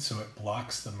antihistamine, so it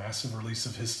blocks the massive release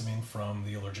of histamine from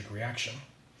the allergic reaction.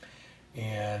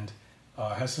 And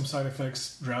has some side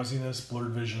effects, drowsiness, blurred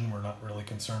vision. We're not really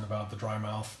concerned about the dry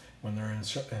mouth when they're in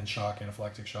shock,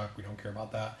 anaphylactic shock. We don't care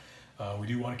about that. We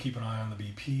do want to keep an eye on the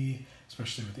BP,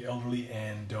 especially with the elderly,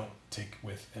 and don't take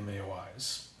with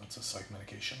MAOIs. That's a psych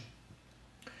medication.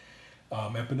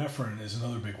 Epinephrine is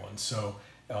another big one. So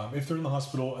if they're in the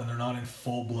hospital and they're not in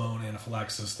full-blown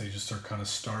anaphylaxis, they just are kind of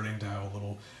starting to have a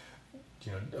little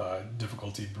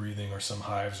difficulty breathing or some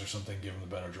hives or something, give them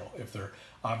the Benadryl. If they're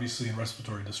obviously in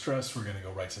respiratory distress, we're going to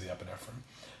go right to the epinephrine.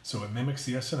 So it mimics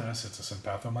the SNS. It's a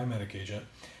sympathomimetic agent,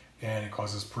 and it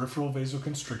causes peripheral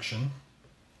vasoconstriction.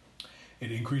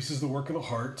 It increases the work of the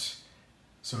heart,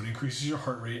 so it increases your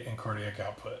heart rate and cardiac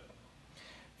output.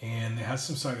 And it has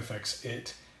some side effects.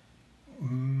 It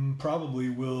probably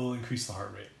will increase the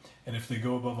heart rate. And if they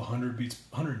go above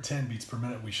 110 beats per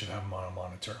minute, we should have them on a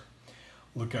monitor.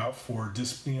 Look out for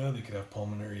dyspnea. They could have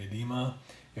pulmonary edema.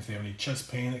 If they have any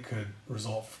chest pain, it could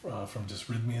result from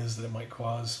dysrhythmias that it might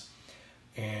cause.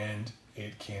 And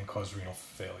it can cause renal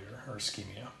failure or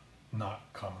ischemia, not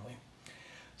commonly.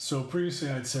 So previously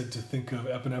I'd said to think of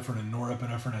epinephrine and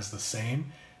norepinephrine as the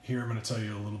same. Here I'm going to tell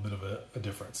you a little bit of a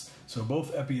difference. So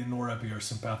both epi and norepi are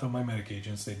sympathomimetic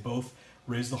agents. They both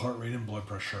raise the heart rate and blood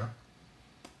pressure.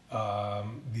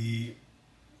 The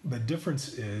difference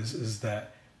is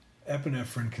that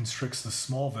epinephrine constricts the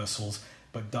small vessels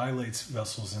but dilates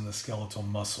vessels in the skeletal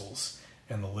muscles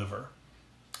and the liver.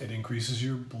 It increases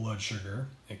your blood sugar.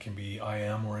 It can be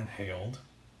IM or inhaled.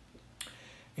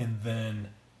 And then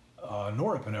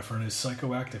norepinephrine is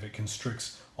psychoactive. It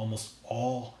constricts almost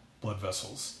all blood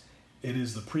vessels. It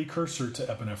is the precursor to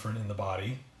epinephrine in the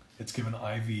body. It's given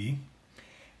IV,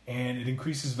 and it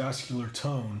increases vascular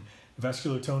tone.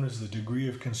 Vascular tone is the degree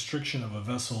of constriction of a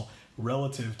vessel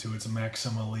relative to its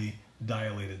maximally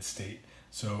dilated state.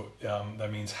 So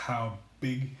that means how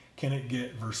big can it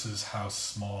get versus how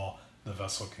small the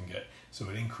vessel can get. So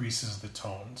it increases the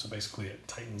tone. So basically it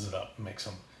tightens it up and makes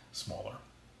them smaller.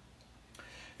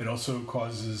 It also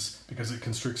causes, because it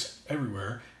constricts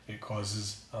everywhere, it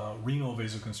causes renal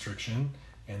vasoconstriction,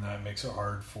 and that makes it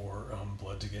hard for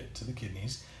blood to get to the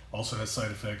kidneys. Also has side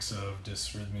effects of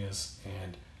dysrhythmias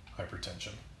and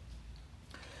hypertension.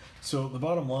 So the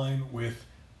bottom line with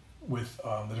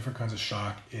the different kinds of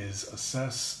shock is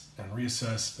assess and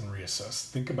reassess and reassess.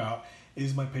 Think about,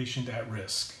 is my patient at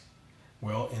risk?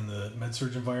 Well, in the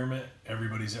med-surg environment,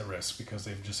 everybody's at risk because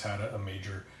they've just had a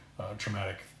major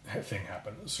traumatic thing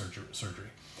happen, surgery.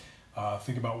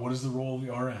 Think about, what is the role of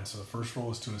the RN? So the first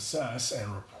role is to assess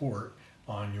and report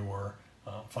on your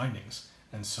findings.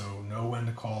 And so know when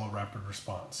to call a rapid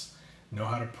response. Know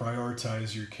how to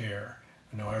prioritize your care.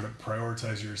 Know how to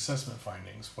prioritize your assessment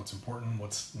findings. What's important,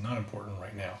 what's not important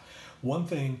right now. One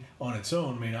thing on its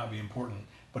own may not be important,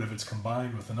 but if it's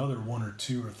combined with another one or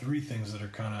two or three things that are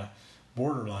kind of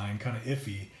borderline, kind of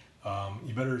iffy,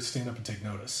 you better stand up and take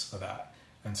notice of that.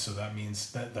 And so that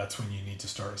means that's when you need to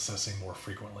start assessing more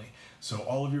frequently. So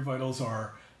all of your vitals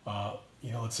are,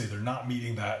 let's say they're not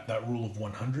meeting that rule of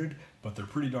 100, but they're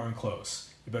pretty darn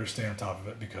close. You better stay on top of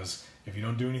it, because if you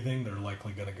don't do anything, they're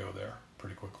likely going to go there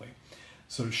pretty quickly.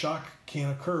 So shock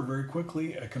can occur very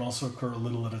quickly. It can also occur a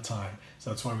little at a time. So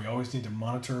that's why we always need to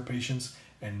monitor our patients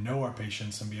and know our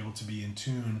patients and be able to be in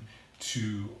tune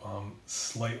to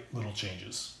slight little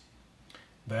changes.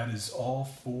 That is all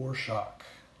for shock.